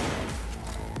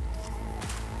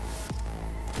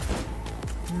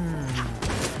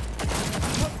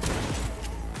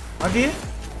 Hadi.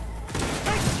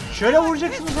 Şöyle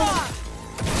vuracaksınız oğlum.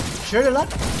 Şöyle lan.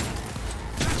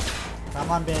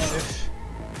 Tamam be, öf.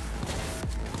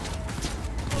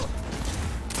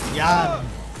 Ya.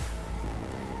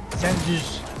 Sen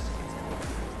düz.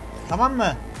 Tamam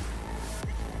mı?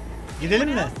 Gidelim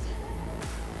mi?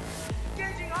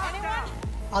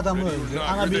 Adamı öldür,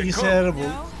 ana bilgisayarı bul,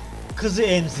 kızı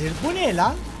emzir. Bu ne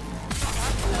lan?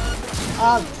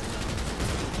 Al.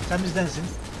 Sen bizdensin.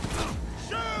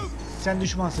 Sen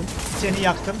düşmansın. Seni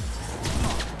yaktım.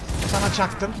 Sana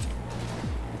çaktım.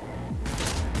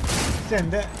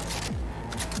 Sen de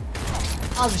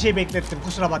az bir şey beklettim.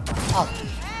 Kusura bakma. Al.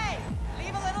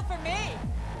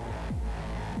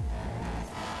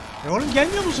 Oğlum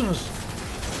gelmiyor musunuz?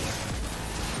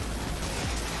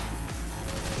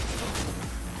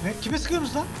 Ne? Kime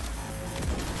sıkıyorsunuz lan?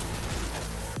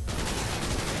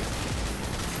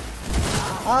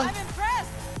 Al.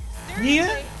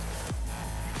 Niye?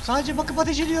 Sadece bakıp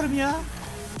ateş ediyorum ya.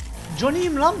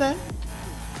 Johnny'yim lan ben.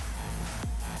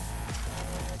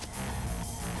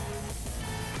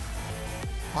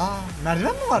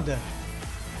 Merdiven mi vardı?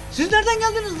 Siz nereden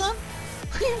geldiniz lan?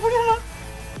 Bu ne lan?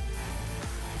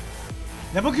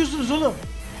 Ne bakıyorsunuz oğlum?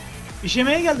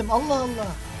 İşemeye geldim. Allah Allah.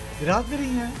 Bir rahat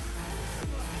verin ya.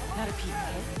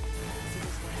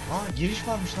 Giriş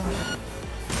varmış lan.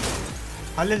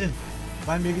 Halledin.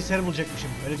 Ben bilgisayarı bulacakmışım.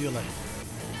 Öyle diyorlar.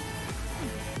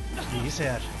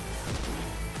 Bilgisayar.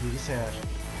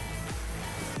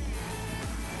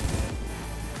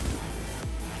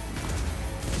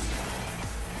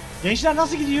 Gençler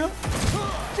nasıl gidiyor?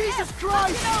 Jesus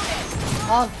Christ!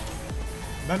 Al.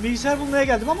 Ben bilgisayar bulmaya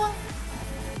geldim ama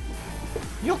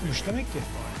yokmuş demek ki.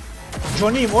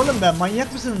 Johnny'yim oğlum ben.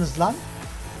 Manyak mısınız lan?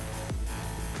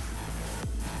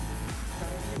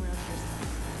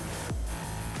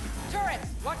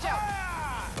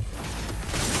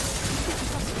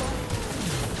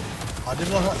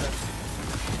 Hadi bakalım.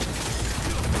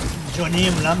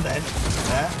 Johnny'yim lan ben.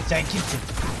 He? Sen kimsin?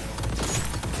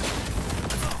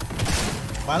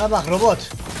 Bana bak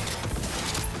robot.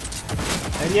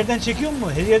 Her yerden çekiyor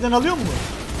mu? Her yerden alıyor mu?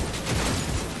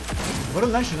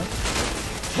 Vurun lan şunu.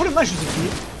 Vurun lan şu zıkkıyı.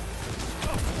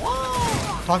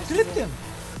 Takdir ettim.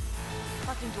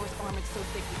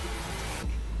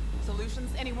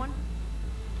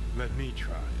 Let me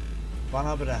try.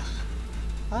 Bana bırak.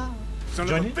 Son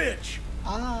of a bitch.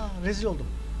 Rezil oldum.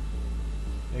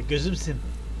 Gözümsün.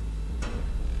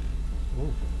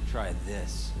 Try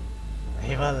this.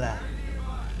 Eyvallah.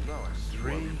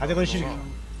 Hadi konuşuruz.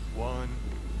 One.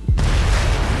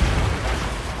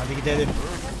 Hadi gidelim.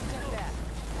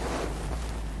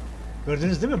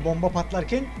 Gördünüz değil mi? Bomba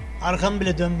patlarken arkamı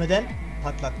bile dönmeden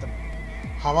patlattım.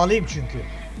 Havalıyım çünkü.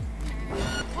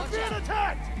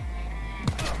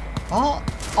 Aa,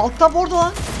 alt tab orada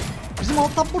lan. Bizim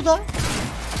alt tab burada.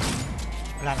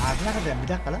 Lan ağzına kadar bir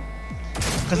dakika lan.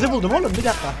 Kızı buldum oğlum, bir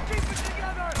dakika.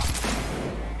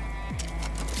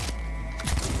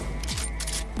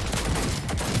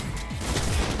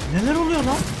 Neler oluyor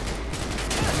lan?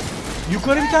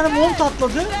 Yukarı bir tane mont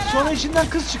atladı, sonra içinden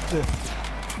kız çıktı.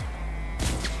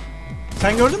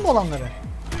 Sen gördün mü olanları?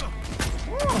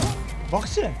 Bak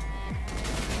sen.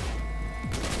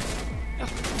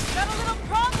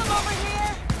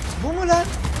 Bu mu lan?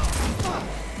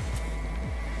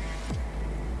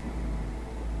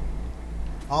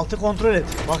 Altı kontrol et.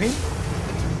 Bakayım.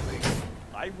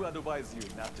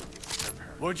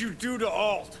 What'd you do to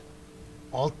Alt?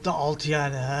 Altta alt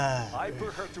yani he.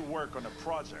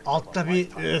 Altta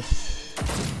bir öf.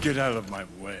 Get out of my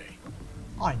way.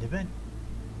 Aynı ben.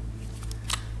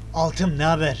 Altım ne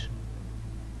haber?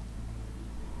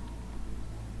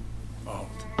 Alt.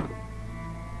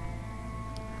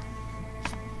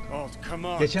 Alt, come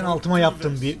on. Geçen altıma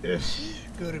yaptım bir öf.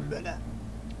 Görün böyle.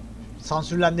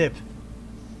 Sansürlendi hep.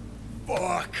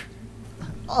 Fuck.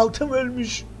 Altım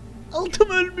ölmüş. Altım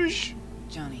ölmüş.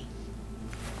 Johnny.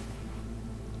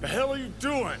 The hell are you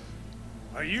doing?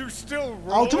 Are you still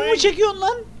rolling? Altımı mı çekiyorsun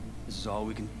lan? This is all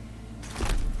we can...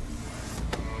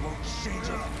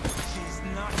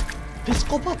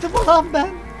 Psikopatım lan ben.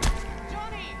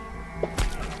 Johnny!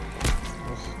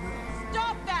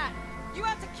 Stop that! You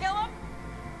have to kill him?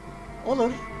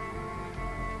 Olur.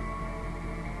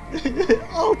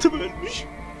 Altım ölmüş.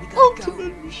 Altım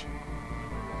ölmüş.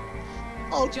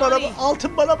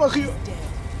 Altın bana bakıyor.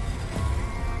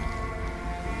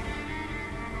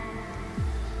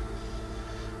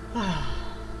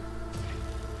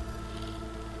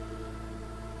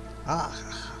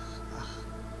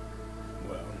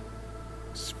 Well,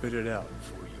 spit it out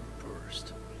before you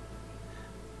burst.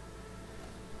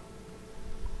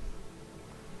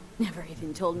 Never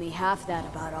even told me half that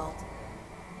about Alt.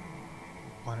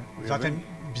 Zaten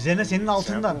bize ne senin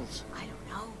altından? I don't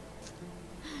know.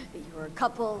 That you were a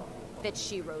couple, that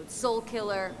she rode Soul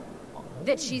Killer,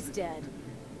 that she's dead.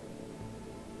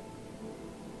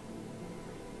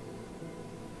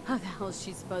 How the hell is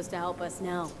she supposed to help us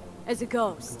now? As a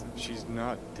ghost? She's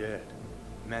not dead.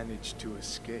 Managed to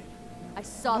escape. I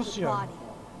saw the body.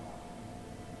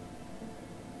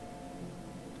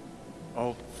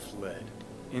 Alt fled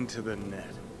into the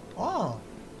net. Aa.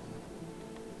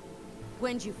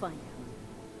 When'd you find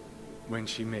out? When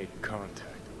she made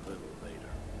contact a little later.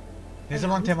 Ne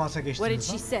zaman temasa What did geçtiniz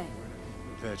she lan? say?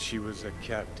 That she was a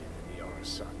captain in the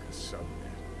Arasaka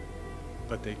subnet.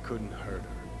 But they couldn't hurt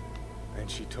her. And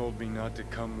she told me not to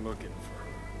come looking for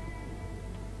her.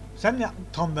 Sen ne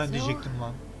tam ben diyecektim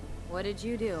lan. What did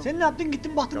you do? Sen ne yaptın,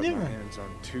 gittin baktın Got değil my mi? hands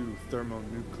on 2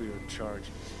 thermonuclear charges.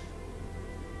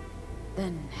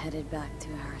 Then headed back to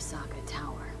Arasaka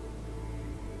Tower.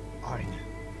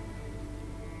 Aynı.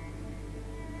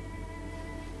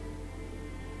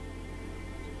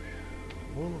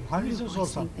 Oğlum hangisini I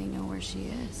sorsam? think they know where she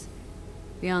is.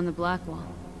 Beyond the black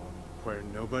wall. Where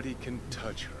nobody can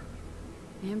touch her.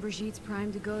 And Brigitte's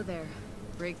primed to go there.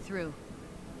 Break through.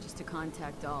 Just to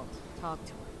contact Alt. Talk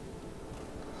to her.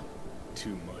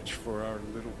 Too much for our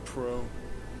little pro.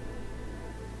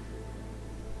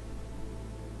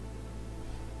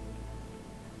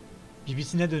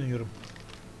 Bibisine dönüyorum.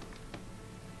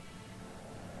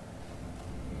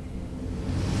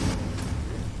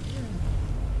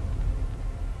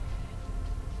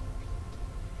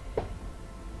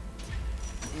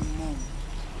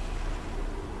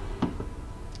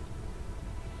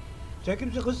 Sen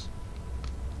kimsin kız?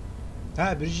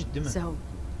 Ha, Brigitte değil mi? So,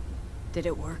 did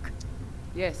it work?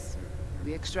 Yes.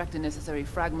 We extract the necessary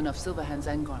fragment of Silverhand's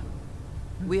engram.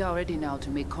 We are ready now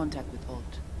to make contact with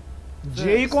Alt.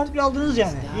 C'yi komple aldınız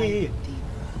yani. İyi iyi.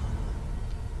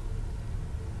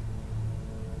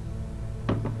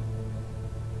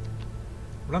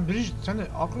 Ulan Brigitte sen de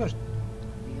arkadaş.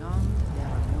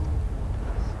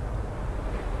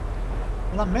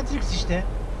 Ulan Matrix işte.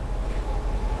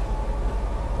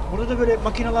 Burada da böyle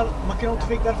makinalı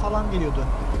tüfekler falan geliyordu.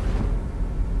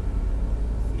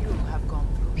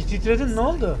 Bir titredin, ne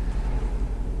oldu?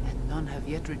 And none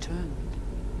have yet returned.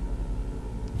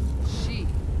 She made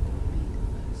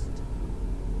first.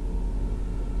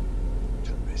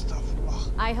 Tövbe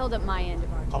estağfurullah. I held up my end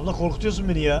of our Abla korkutuyorsun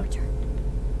beni ya.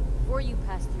 Before you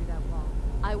pass through that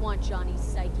wall, I want Johnny's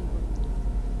psyche removed.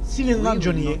 Silin lan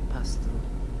Johnny'yi. Pass through.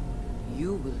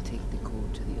 You will take the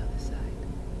code to the other side.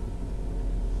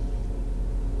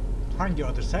 Hangi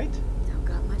other side? Don't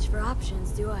got much for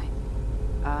options, do I?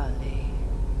 Ali.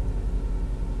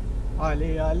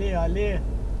 Ali, Ali, Ali.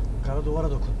 Kara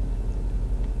duvara dokun.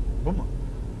 Bu mu?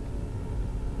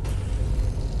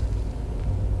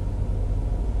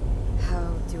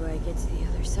 How do I get to the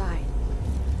other side?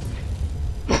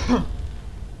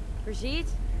 Rashid?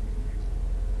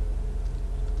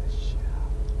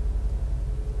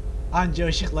 Anca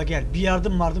ışıkla gel. Bir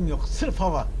yardım yok. Sırf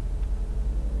hava.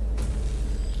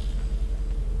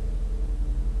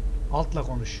 Altla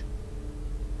konuş.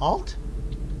 Alt?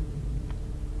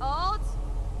 Alt?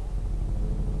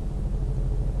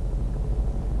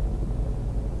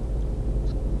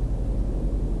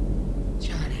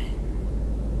 Johnny.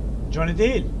 Johnny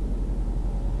değil.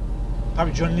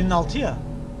 Tabii Johnny'nin altı ya.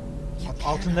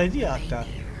 Altındaydı ya hatta.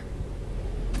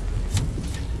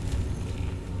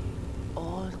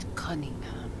 Old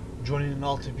Cunningham. Johnny'nin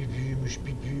altı bir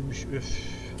büyümüş, öf.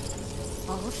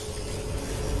 Alt?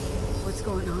 What's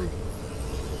going on?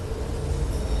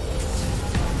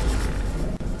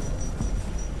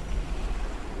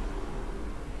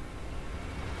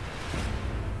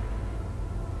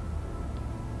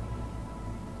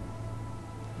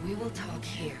 We will talk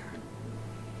here.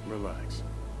 Relax.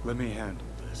 Let me handle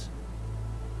this.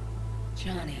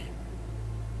 Johnny.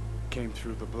 Came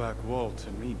through the black wall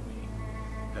to meet me.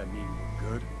 That mean we're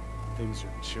good? Things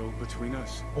are chill between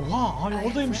us? Oha, hani I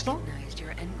oradaymış lan. recognized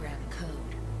your engram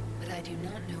code, but I do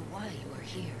not know why you are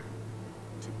here.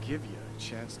 To give you a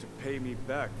chance to pay me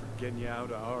back for getting you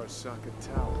out of Arasaka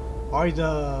Tower.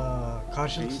 Hayda.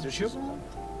 Karşılıksız bir şey yok mu?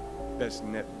 Best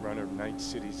net runner Night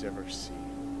City's ever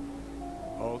seen.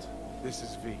 Alt, this is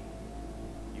V.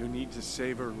 You need to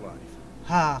save her life.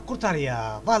 Ha, kurtar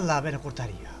ya. Vallahi beni kurtar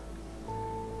ya.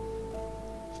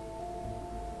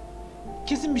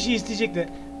 Kesin bir şey isteyecek de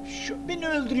şu beni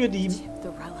öldürüyor diyeyim.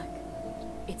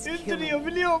 Öldürüyor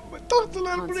biliyorum.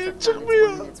 Tahtalar buraya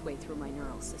çıkmıyor.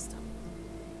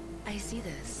 I see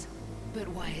this, but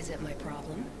why is it my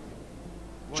problem?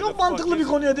 Çok mantıklı bir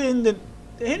konuya değindin.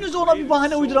 Henüz ona bir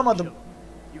bahane uyduramadım.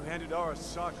 You handed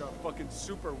Arasaka a fucking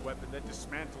super weapon that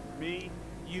dismantled me,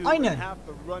 you Aynen. and half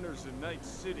the runners in Night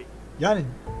City. Yani.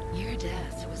 Your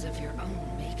death was of your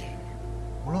own making.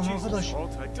 Ulan arkadaş.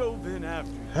 Alt, I dove in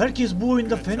after you. Herkes bu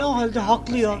oyunda fena halde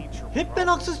haklı ya. Hep ben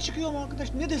haksız çıkıyorum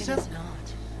arkadaş. Ne desem? It is not.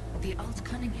 The Alt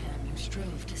Cunningham you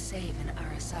strove to save in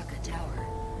Arasaka Tower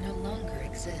no longer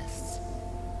exists.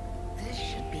 This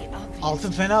should be obvious.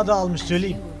 Altın fena da almış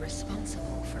söyleyeyim. You were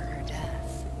responsible for her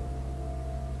death.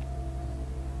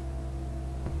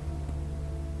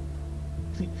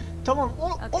 Tamam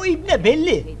o ibne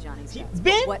belli.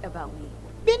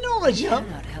 Ben ne olacağım?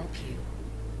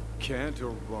 Can't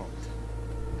or won't.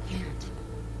 Can't.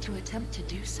 To attempt to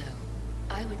do so,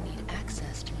 I would need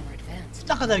access to more advanced.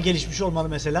 Ne kadar gelişmiş olmalı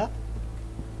mesela?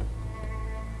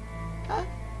 Ha?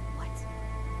 What?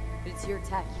 It's your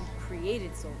tech. You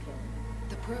created Soul Killer.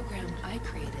 The program I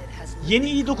created has Yeni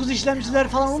i9 işlemciler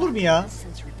falan olur mu ya?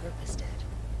 since repurposed it.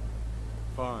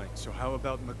 Fine. So how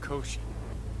about Mikoshi?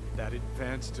 That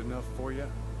advanced enough for you?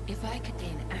 If I could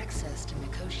gain access to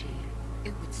Mikoshi,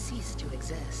 it would cease to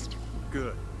exist.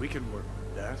 Good. We can work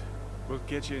with that. We'll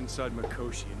get you inside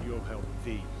Mikoshi and you'll help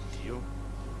V. Deal?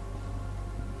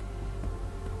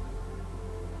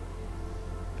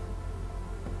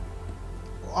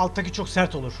 O alttaki çok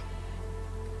sert olur.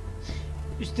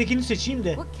 Üsttekini seçeyim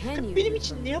de. Benim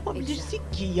için ne yapabilirsin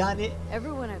ki yani?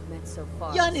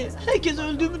 Yani herkes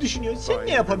öldüğümü düşünüyor. Sen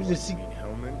ne yapabilirsin?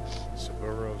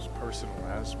 Saburo's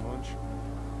personal ass munch?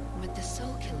 With the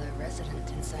Soul Killer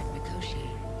resident inside Mikoshi,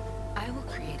 I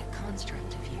will create a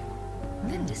construct of you,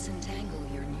 then disentangle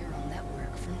your neural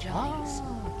network from Johnny's.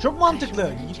 Çok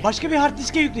mantıklı. Başka bir hard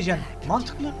diske yükleyeceğim.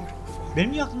 Mantıklı.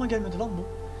 Benim niye aklıma gelmedi lan bu?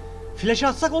 Flash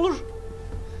atsak olur.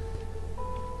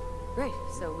 Great,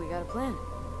 so we got a plan.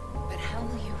 But how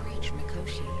will you reach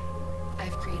Mikoshi?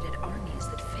 I've created armies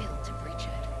that failed to breach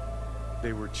it.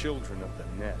 They were children of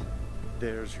the net.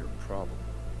 There's your problem.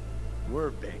 We're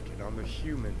banking on the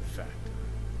human factor.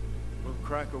 We'll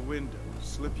crack a window,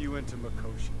 slip you into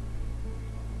Mikoshi.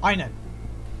 Aynen.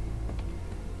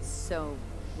 So,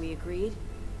 we agreed?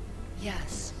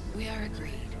 Yes, we are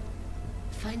agreed.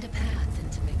 Find a path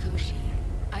into Mikoshi.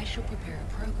 I shall prepare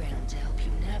a program to help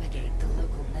you navigate the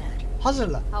local net.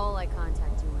 Hazırla. How will I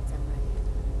contact you once I'm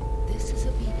ready? This is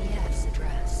a BBS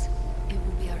address. It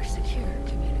will be our secure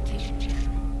communication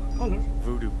channel. Olur.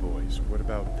 Voodoo boys, what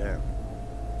about them?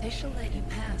 They shall let you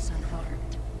pass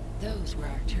unharmed. Those were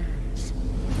our terms.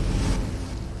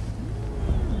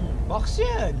 Bak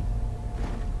sen.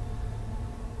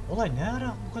 Olay ne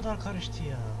ara bu kadar karıştı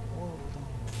ya? O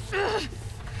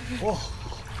Oh.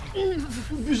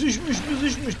 Büzüşmüş.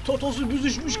 Totosu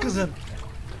büzüşmüş kızın.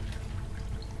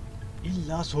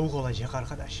 İlla soğuk olacak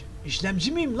arkadaş.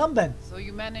 İşlemci miyim lan ben? So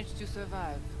you managed to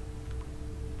survive.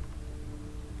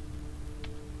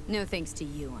 No thanks to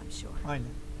you, I'm sure.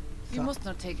 Aynen. You must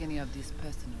not take any of this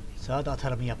personally. Sağa da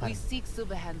atarımı yaparım. We seek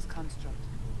Silverhand's construct.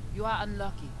 You are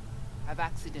unlucky. Have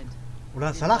accident.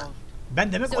 Ulan salak.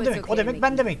 Ben demek o demek. O demek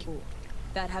ben demek.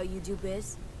 That how you do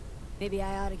biz? Maybe I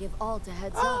ought to give Alt a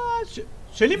heads up. Aa,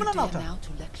 söyleyeyim mi lan Alta?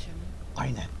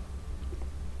 Aynen.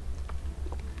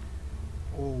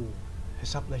 Oo,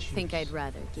 hesaplaşıyoruz. Think I'd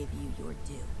rather give you your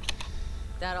due.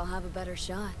 That'll have a better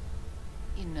shot.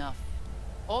 Enough.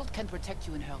 Alt can protect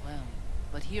you in her realm.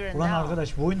 But here and Ulan now.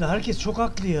 arkadaş bu oyunda herkes çok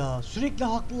haklı ya. Sürekli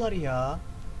haklılar ya.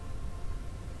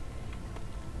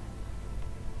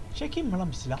 Çekeyim mi lan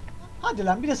bir silah? Hadi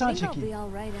lan bir de sana çekeyim.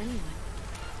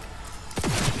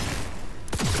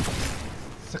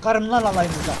 Sıkarım lan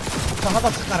alayınıza. Sana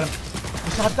da sıkarım.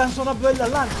 Bu saatten sonra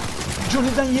böyle lan.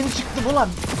 Johnny'den yeni çıktım ulan.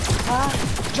 Ha?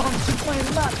 Can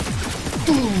sıkmayın lan.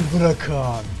 Dur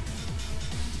bırakın.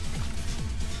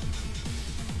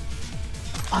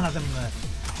 Anladın mı?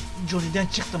 Johnny'den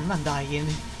çıktım lan daha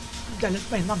yeni.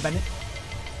 Delirtmeyin lan beni.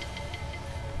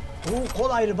 Oo, kol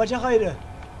ayrı, bacak ayrı.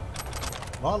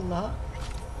 Vallahi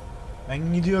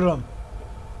ben gidiyorum.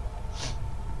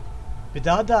 Bir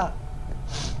daha da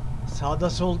sağda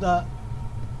solda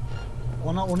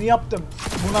ona onu yaptım.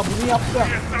 Buna bunu yaptım.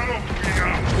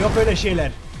 Yok öyle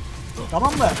şeyler.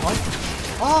 Tamam mı?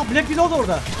 Aa, Black Widow da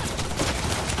orada.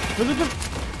 Dur.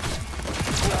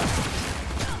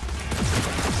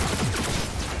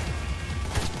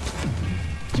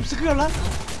 Kim sıkıyor lan?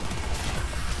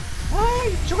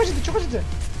 Ay, çok acıdı.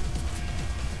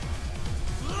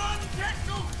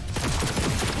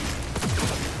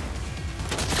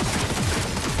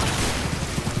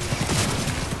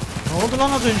 Ne oldu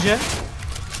lan az önce?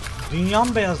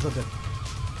 Dünyam beyazladı.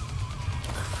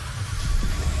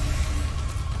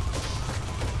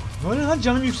 Ne oluyor lan,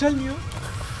 canım yükselmiyor.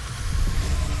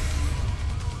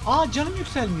 Aa, canım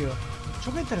yükselmiyor.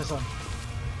 Çok enteresan.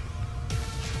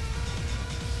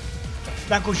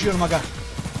 Ben koşuyorum aga.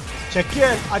 Çekil,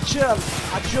 aç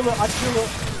yolu.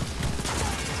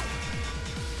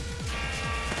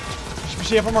 Hiçbir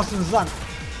şey yapamazsınız lan.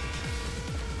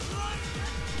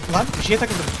 Lan bir şeye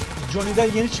takıldım.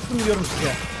 Johnny'den yeni çıktım diyorum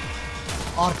size.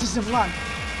 Artistim lan.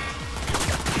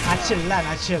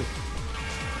 Açıl.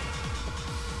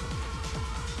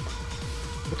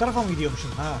 Bu tarafa mı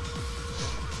gidiyormuşum? Ha.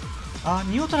 Aa,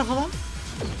 niye o tarafa lan?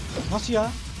 Nasıl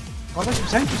ya? Kardeşim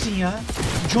sen kimsin ya?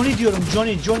 Johnny diyorum.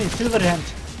 Johnny Silverhand.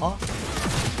 Ha?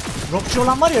 Rockçu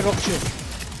olan var ya, rockçu.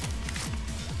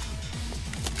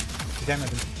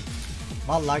 Gidemedim.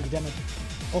 Vallahi gidemedim.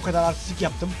 O kadar artistik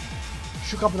yaptım.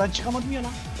 Şu kapıdan çıkamadım ya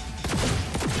lan.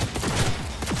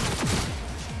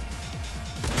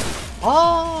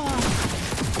 Aa!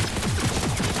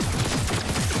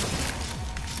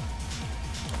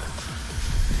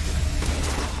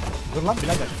 Dur lan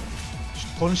birader.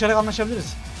 Konuşarak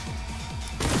anlaşabiliriz.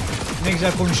 Ne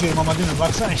güzel konuşuyorum ama değil mi?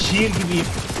 Baksana şiir gibiyim.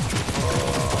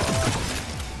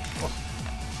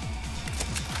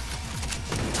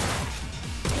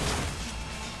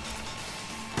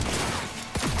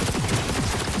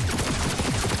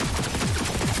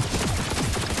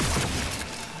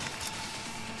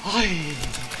 Ay.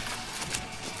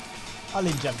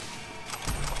 Alayım canım.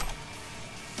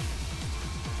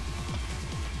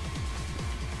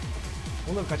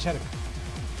 Olur, kaçarım.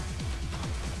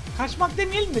 Kaçmak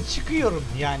demeyelim de çıkıyorum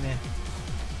yani.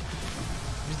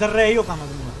 Bizde R yok,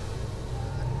 anladın mı?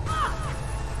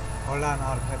 Ulan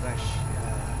arkadaş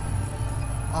ya.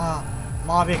 Aha,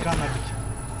 mavi ekran verdik.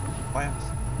 Vay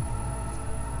anasını.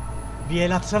 Bir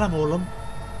el atsana mı oğlum?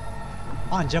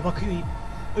 Anca bakıyor.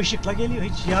 Işıkla geliyor.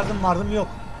 Hiç yardım yok.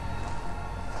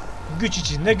 Güç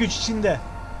içinde.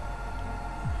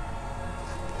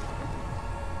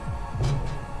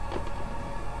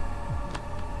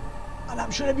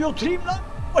 Anam şöyle bir oturayım lan.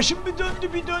 Başım bir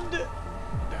döndü.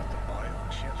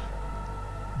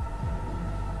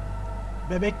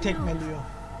 Bebek tekmeliyor.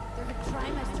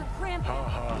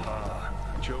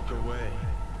 Joke away.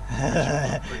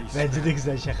 Bence de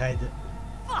güzel şakaydı.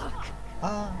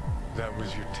 That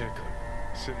was your tickler.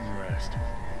 Sit and rest.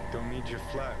 Don't need you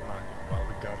flatlining while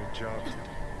we got a job to do.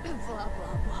 Blah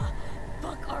blah blah.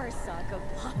 Fuck Arasaka,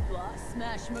 blah blah.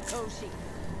 Smash Makoshi.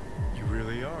 You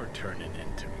really are turning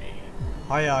into me.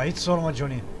 Hay ya, hiç sorma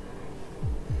Johnny.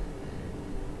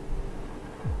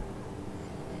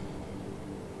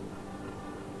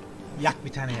 Yak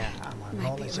bir tane ya. Aman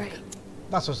ne olacak?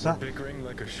 Nasıl olsa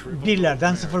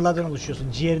birlerden sıfırlardan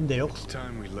oluşuyorsun. Ciğerin de yok.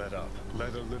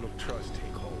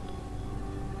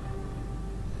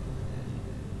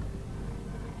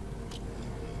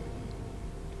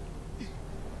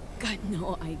 Got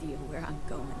no idea where I'm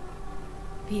going.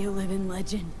 Be a living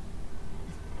legend.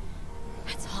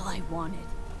 That's all I wanted.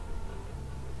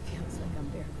 Feels like I'm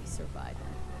barely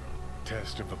surviving.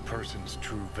 Test of a person's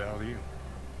true value?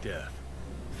 Death.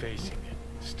 Facing it,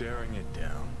 staring it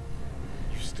down.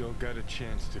 You still got a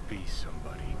chance to be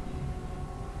somebody.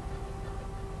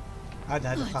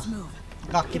 Hadi kalk.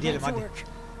 Kalk gidelim hadi.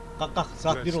 Kalk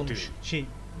saat 1 olmuş.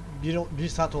 Bir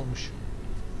saat olmuş.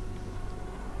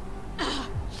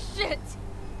 Shit.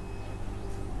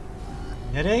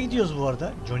 Nereye gidiyoruz bu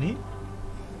arada Johnny?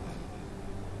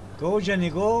 Go Johnny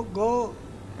go.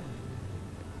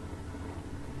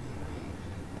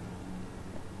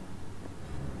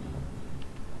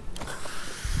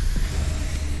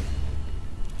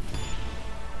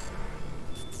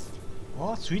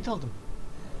 Sweet aldım.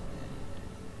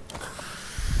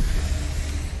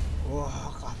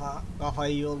 Oh kafa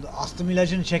iyi oldu. Astım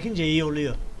ilacını çekince iyi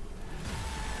oluyor.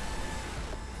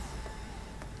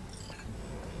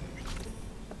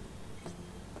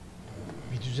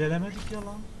 Bir düzelemedik ya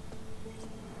lan.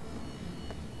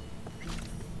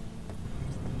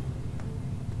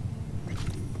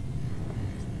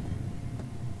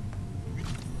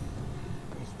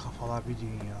 Kafalar bir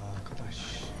dünya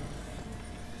arkadaş.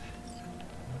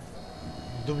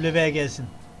 W'ye gelsin.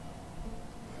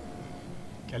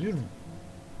 Geliyor mu?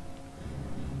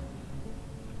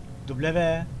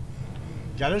 W.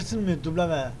 Gelirsin mi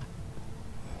W?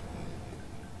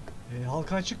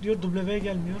 Halka açık diyor, W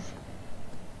gelmiyor.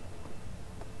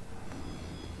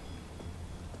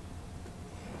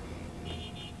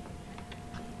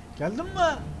 Geldin mi?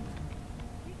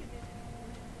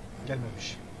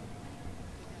 Gelmemiş.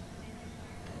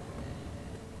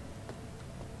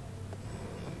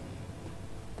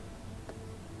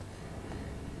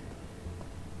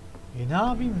 Ne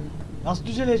yapayım? Nasıl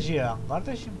düzeleceğim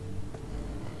kardeşim?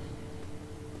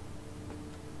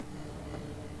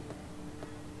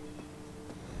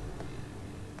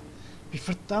 Bir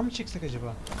fırt daha mı çeksek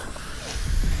acaba?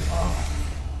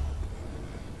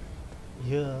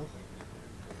 Yok.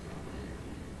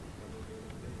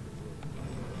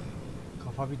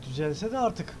 Kafa bir düzelse de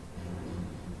artık.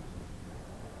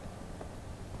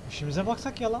 İşimize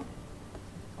baksak ya lan.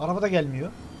 Araba da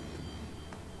gelmiyor.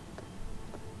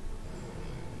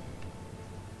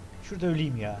 Şurada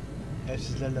öleyim ya.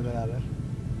 Evsizlerle beraber.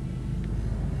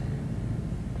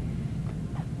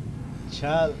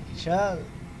 Çal.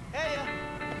 Hey!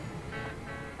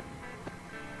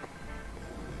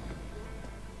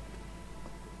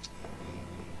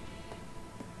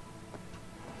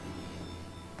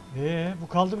 Bu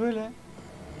kaldı böyle.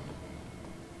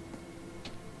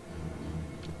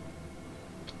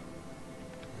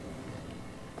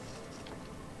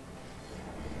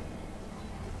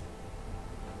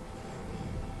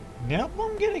 Ne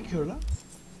yapmam gerekiyor lan?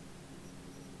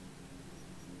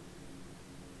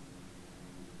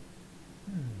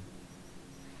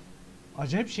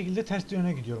 Acayip şekilde ters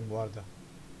yöne gidiyorum bu arada.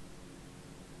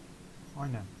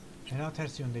 Aynen. Fena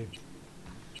ters yöndeyim.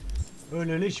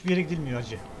 Öyle hiçbir yere gidilmiyor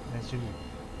acı. Ben söyleyeyim.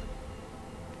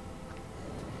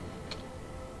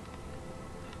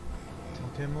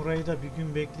 Totem orayı da bir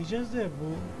gün bekleyeceğiz de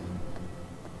bu...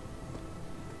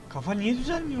 Kafa niye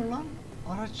düzelmiyor lan?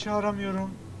 Araç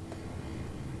çağıramıyorum.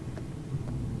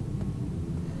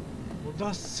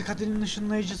 Burada Scotty'nin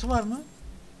ışınlayıcısı var mı?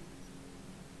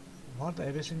 Var da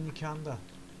ebesinin nikahında.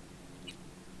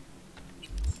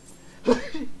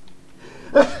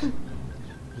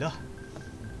 La.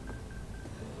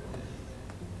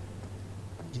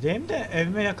 Gideyim de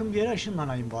evime yakın bir yere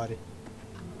ışınlanayım bari.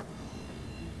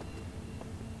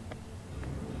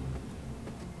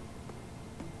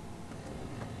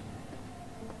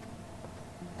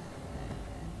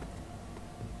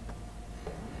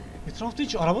 Etrafta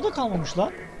hiç araba da kalmamış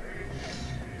lan.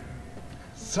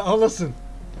 Sağ olasın.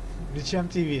 Richem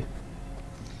TV.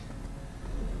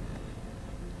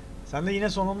 Sen de yine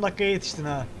son 10 dakikaya yetiştin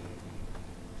ha.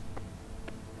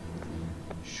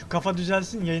 Şu kafa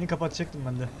düzelsin, yayını kapatacaktım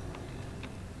ben de.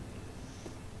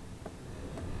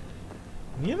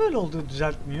 Niye böyle oldu,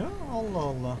 düzeltmiyor? Allah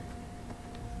Allah.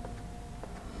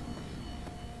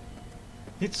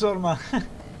 Hiç sorma.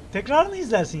 Tekrarını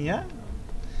izlersin ya.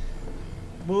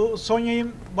 Bu son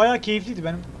yayın bayağı keyifliydi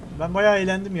benim. Ben bayağı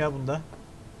eğlendim ya bunda.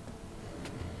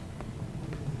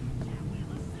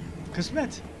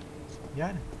 Kısmet.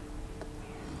 Yani.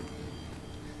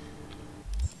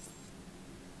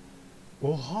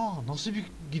 Oha, nasıl bir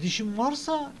gidişim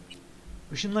varsa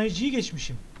Işınlayıcıyı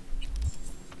geçmişim.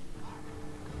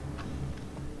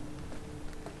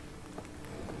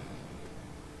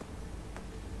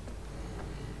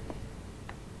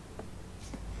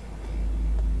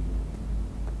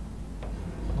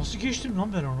 Nasıl geçtim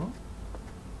lan ben onu?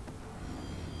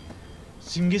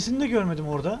 Simgesini de görmedim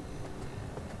orada.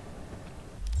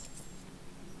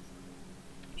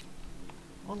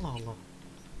 Allah Allah.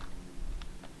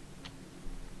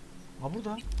 Ha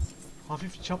burada.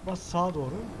 Hafif çapraz sağa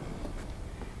doğru.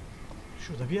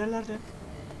 Şurada bir yerlerde.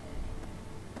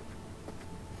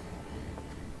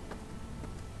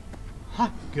 Ha,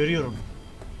 görüyorum.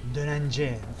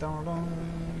 Dönence.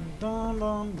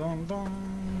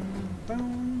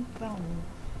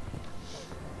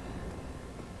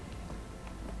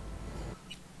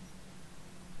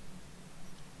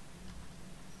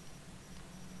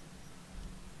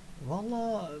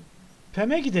 Vallahi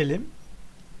Pem'e gidelim.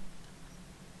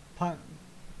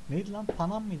 Neydi lan?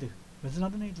 Panam mıydı? Mezin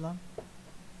adı neydi lan?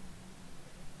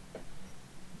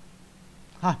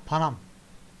 Ha, Panam.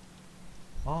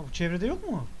 Aa, bu çevrede yok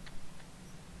mu?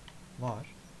 Var.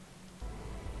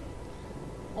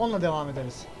 Onunla devam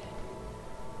ederiz.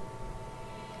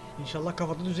 İnşallah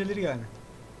kafada düzelir yani.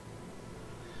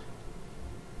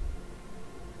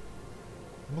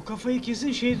 Bu kafayı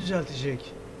kesin şey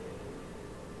düzeltecek.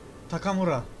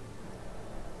 Takamura.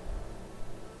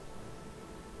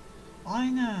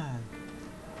 Aynen.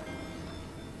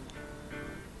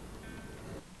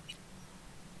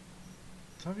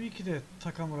 Tabii ki de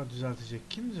Takamura düzeltecek.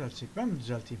 Kim düzeltecek? Ben mi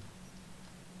düzelteyim?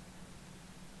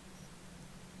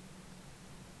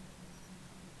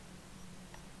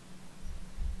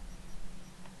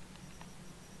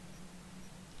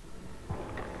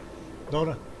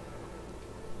 Doğru.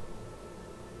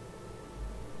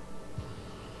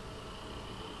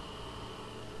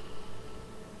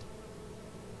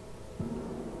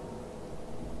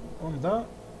 Onu da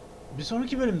bir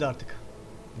sonraki bölümde artık.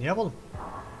 Ne yapalım?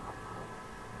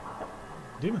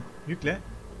 Değil mi? Yükle.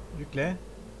 Yükle.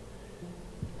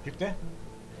 Yükle.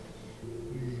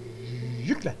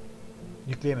 Yükle.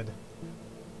 Yükleyemedi.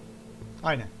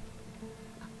 Aynen.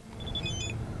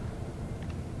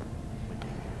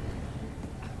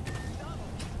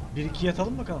 Bir iki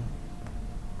yatalım bakalım.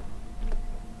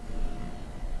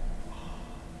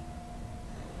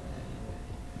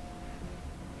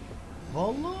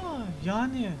 Vallahi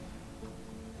yani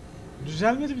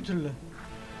düzelmedi bir türlü.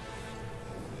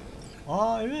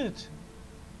 Aa, evet.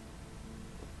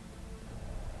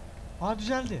 Aa,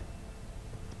 düzeldi.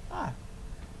 Ha.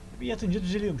 Bir yatınca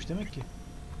düzeliyormuş demek ki.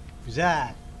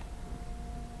 Güzel.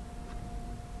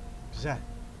 Güzel.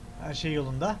 Her şey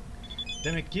yolunda.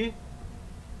 Demek ki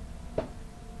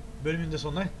bölümün de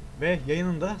sonuna ve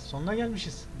yayının da sonuna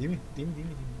gelmişiz. Değil mi? Değil mi? Değil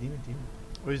mi? Değil mi? Değil mi? Değil mi?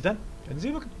 O yüzden kendinize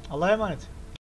iyi bakın. Allah'a emanet.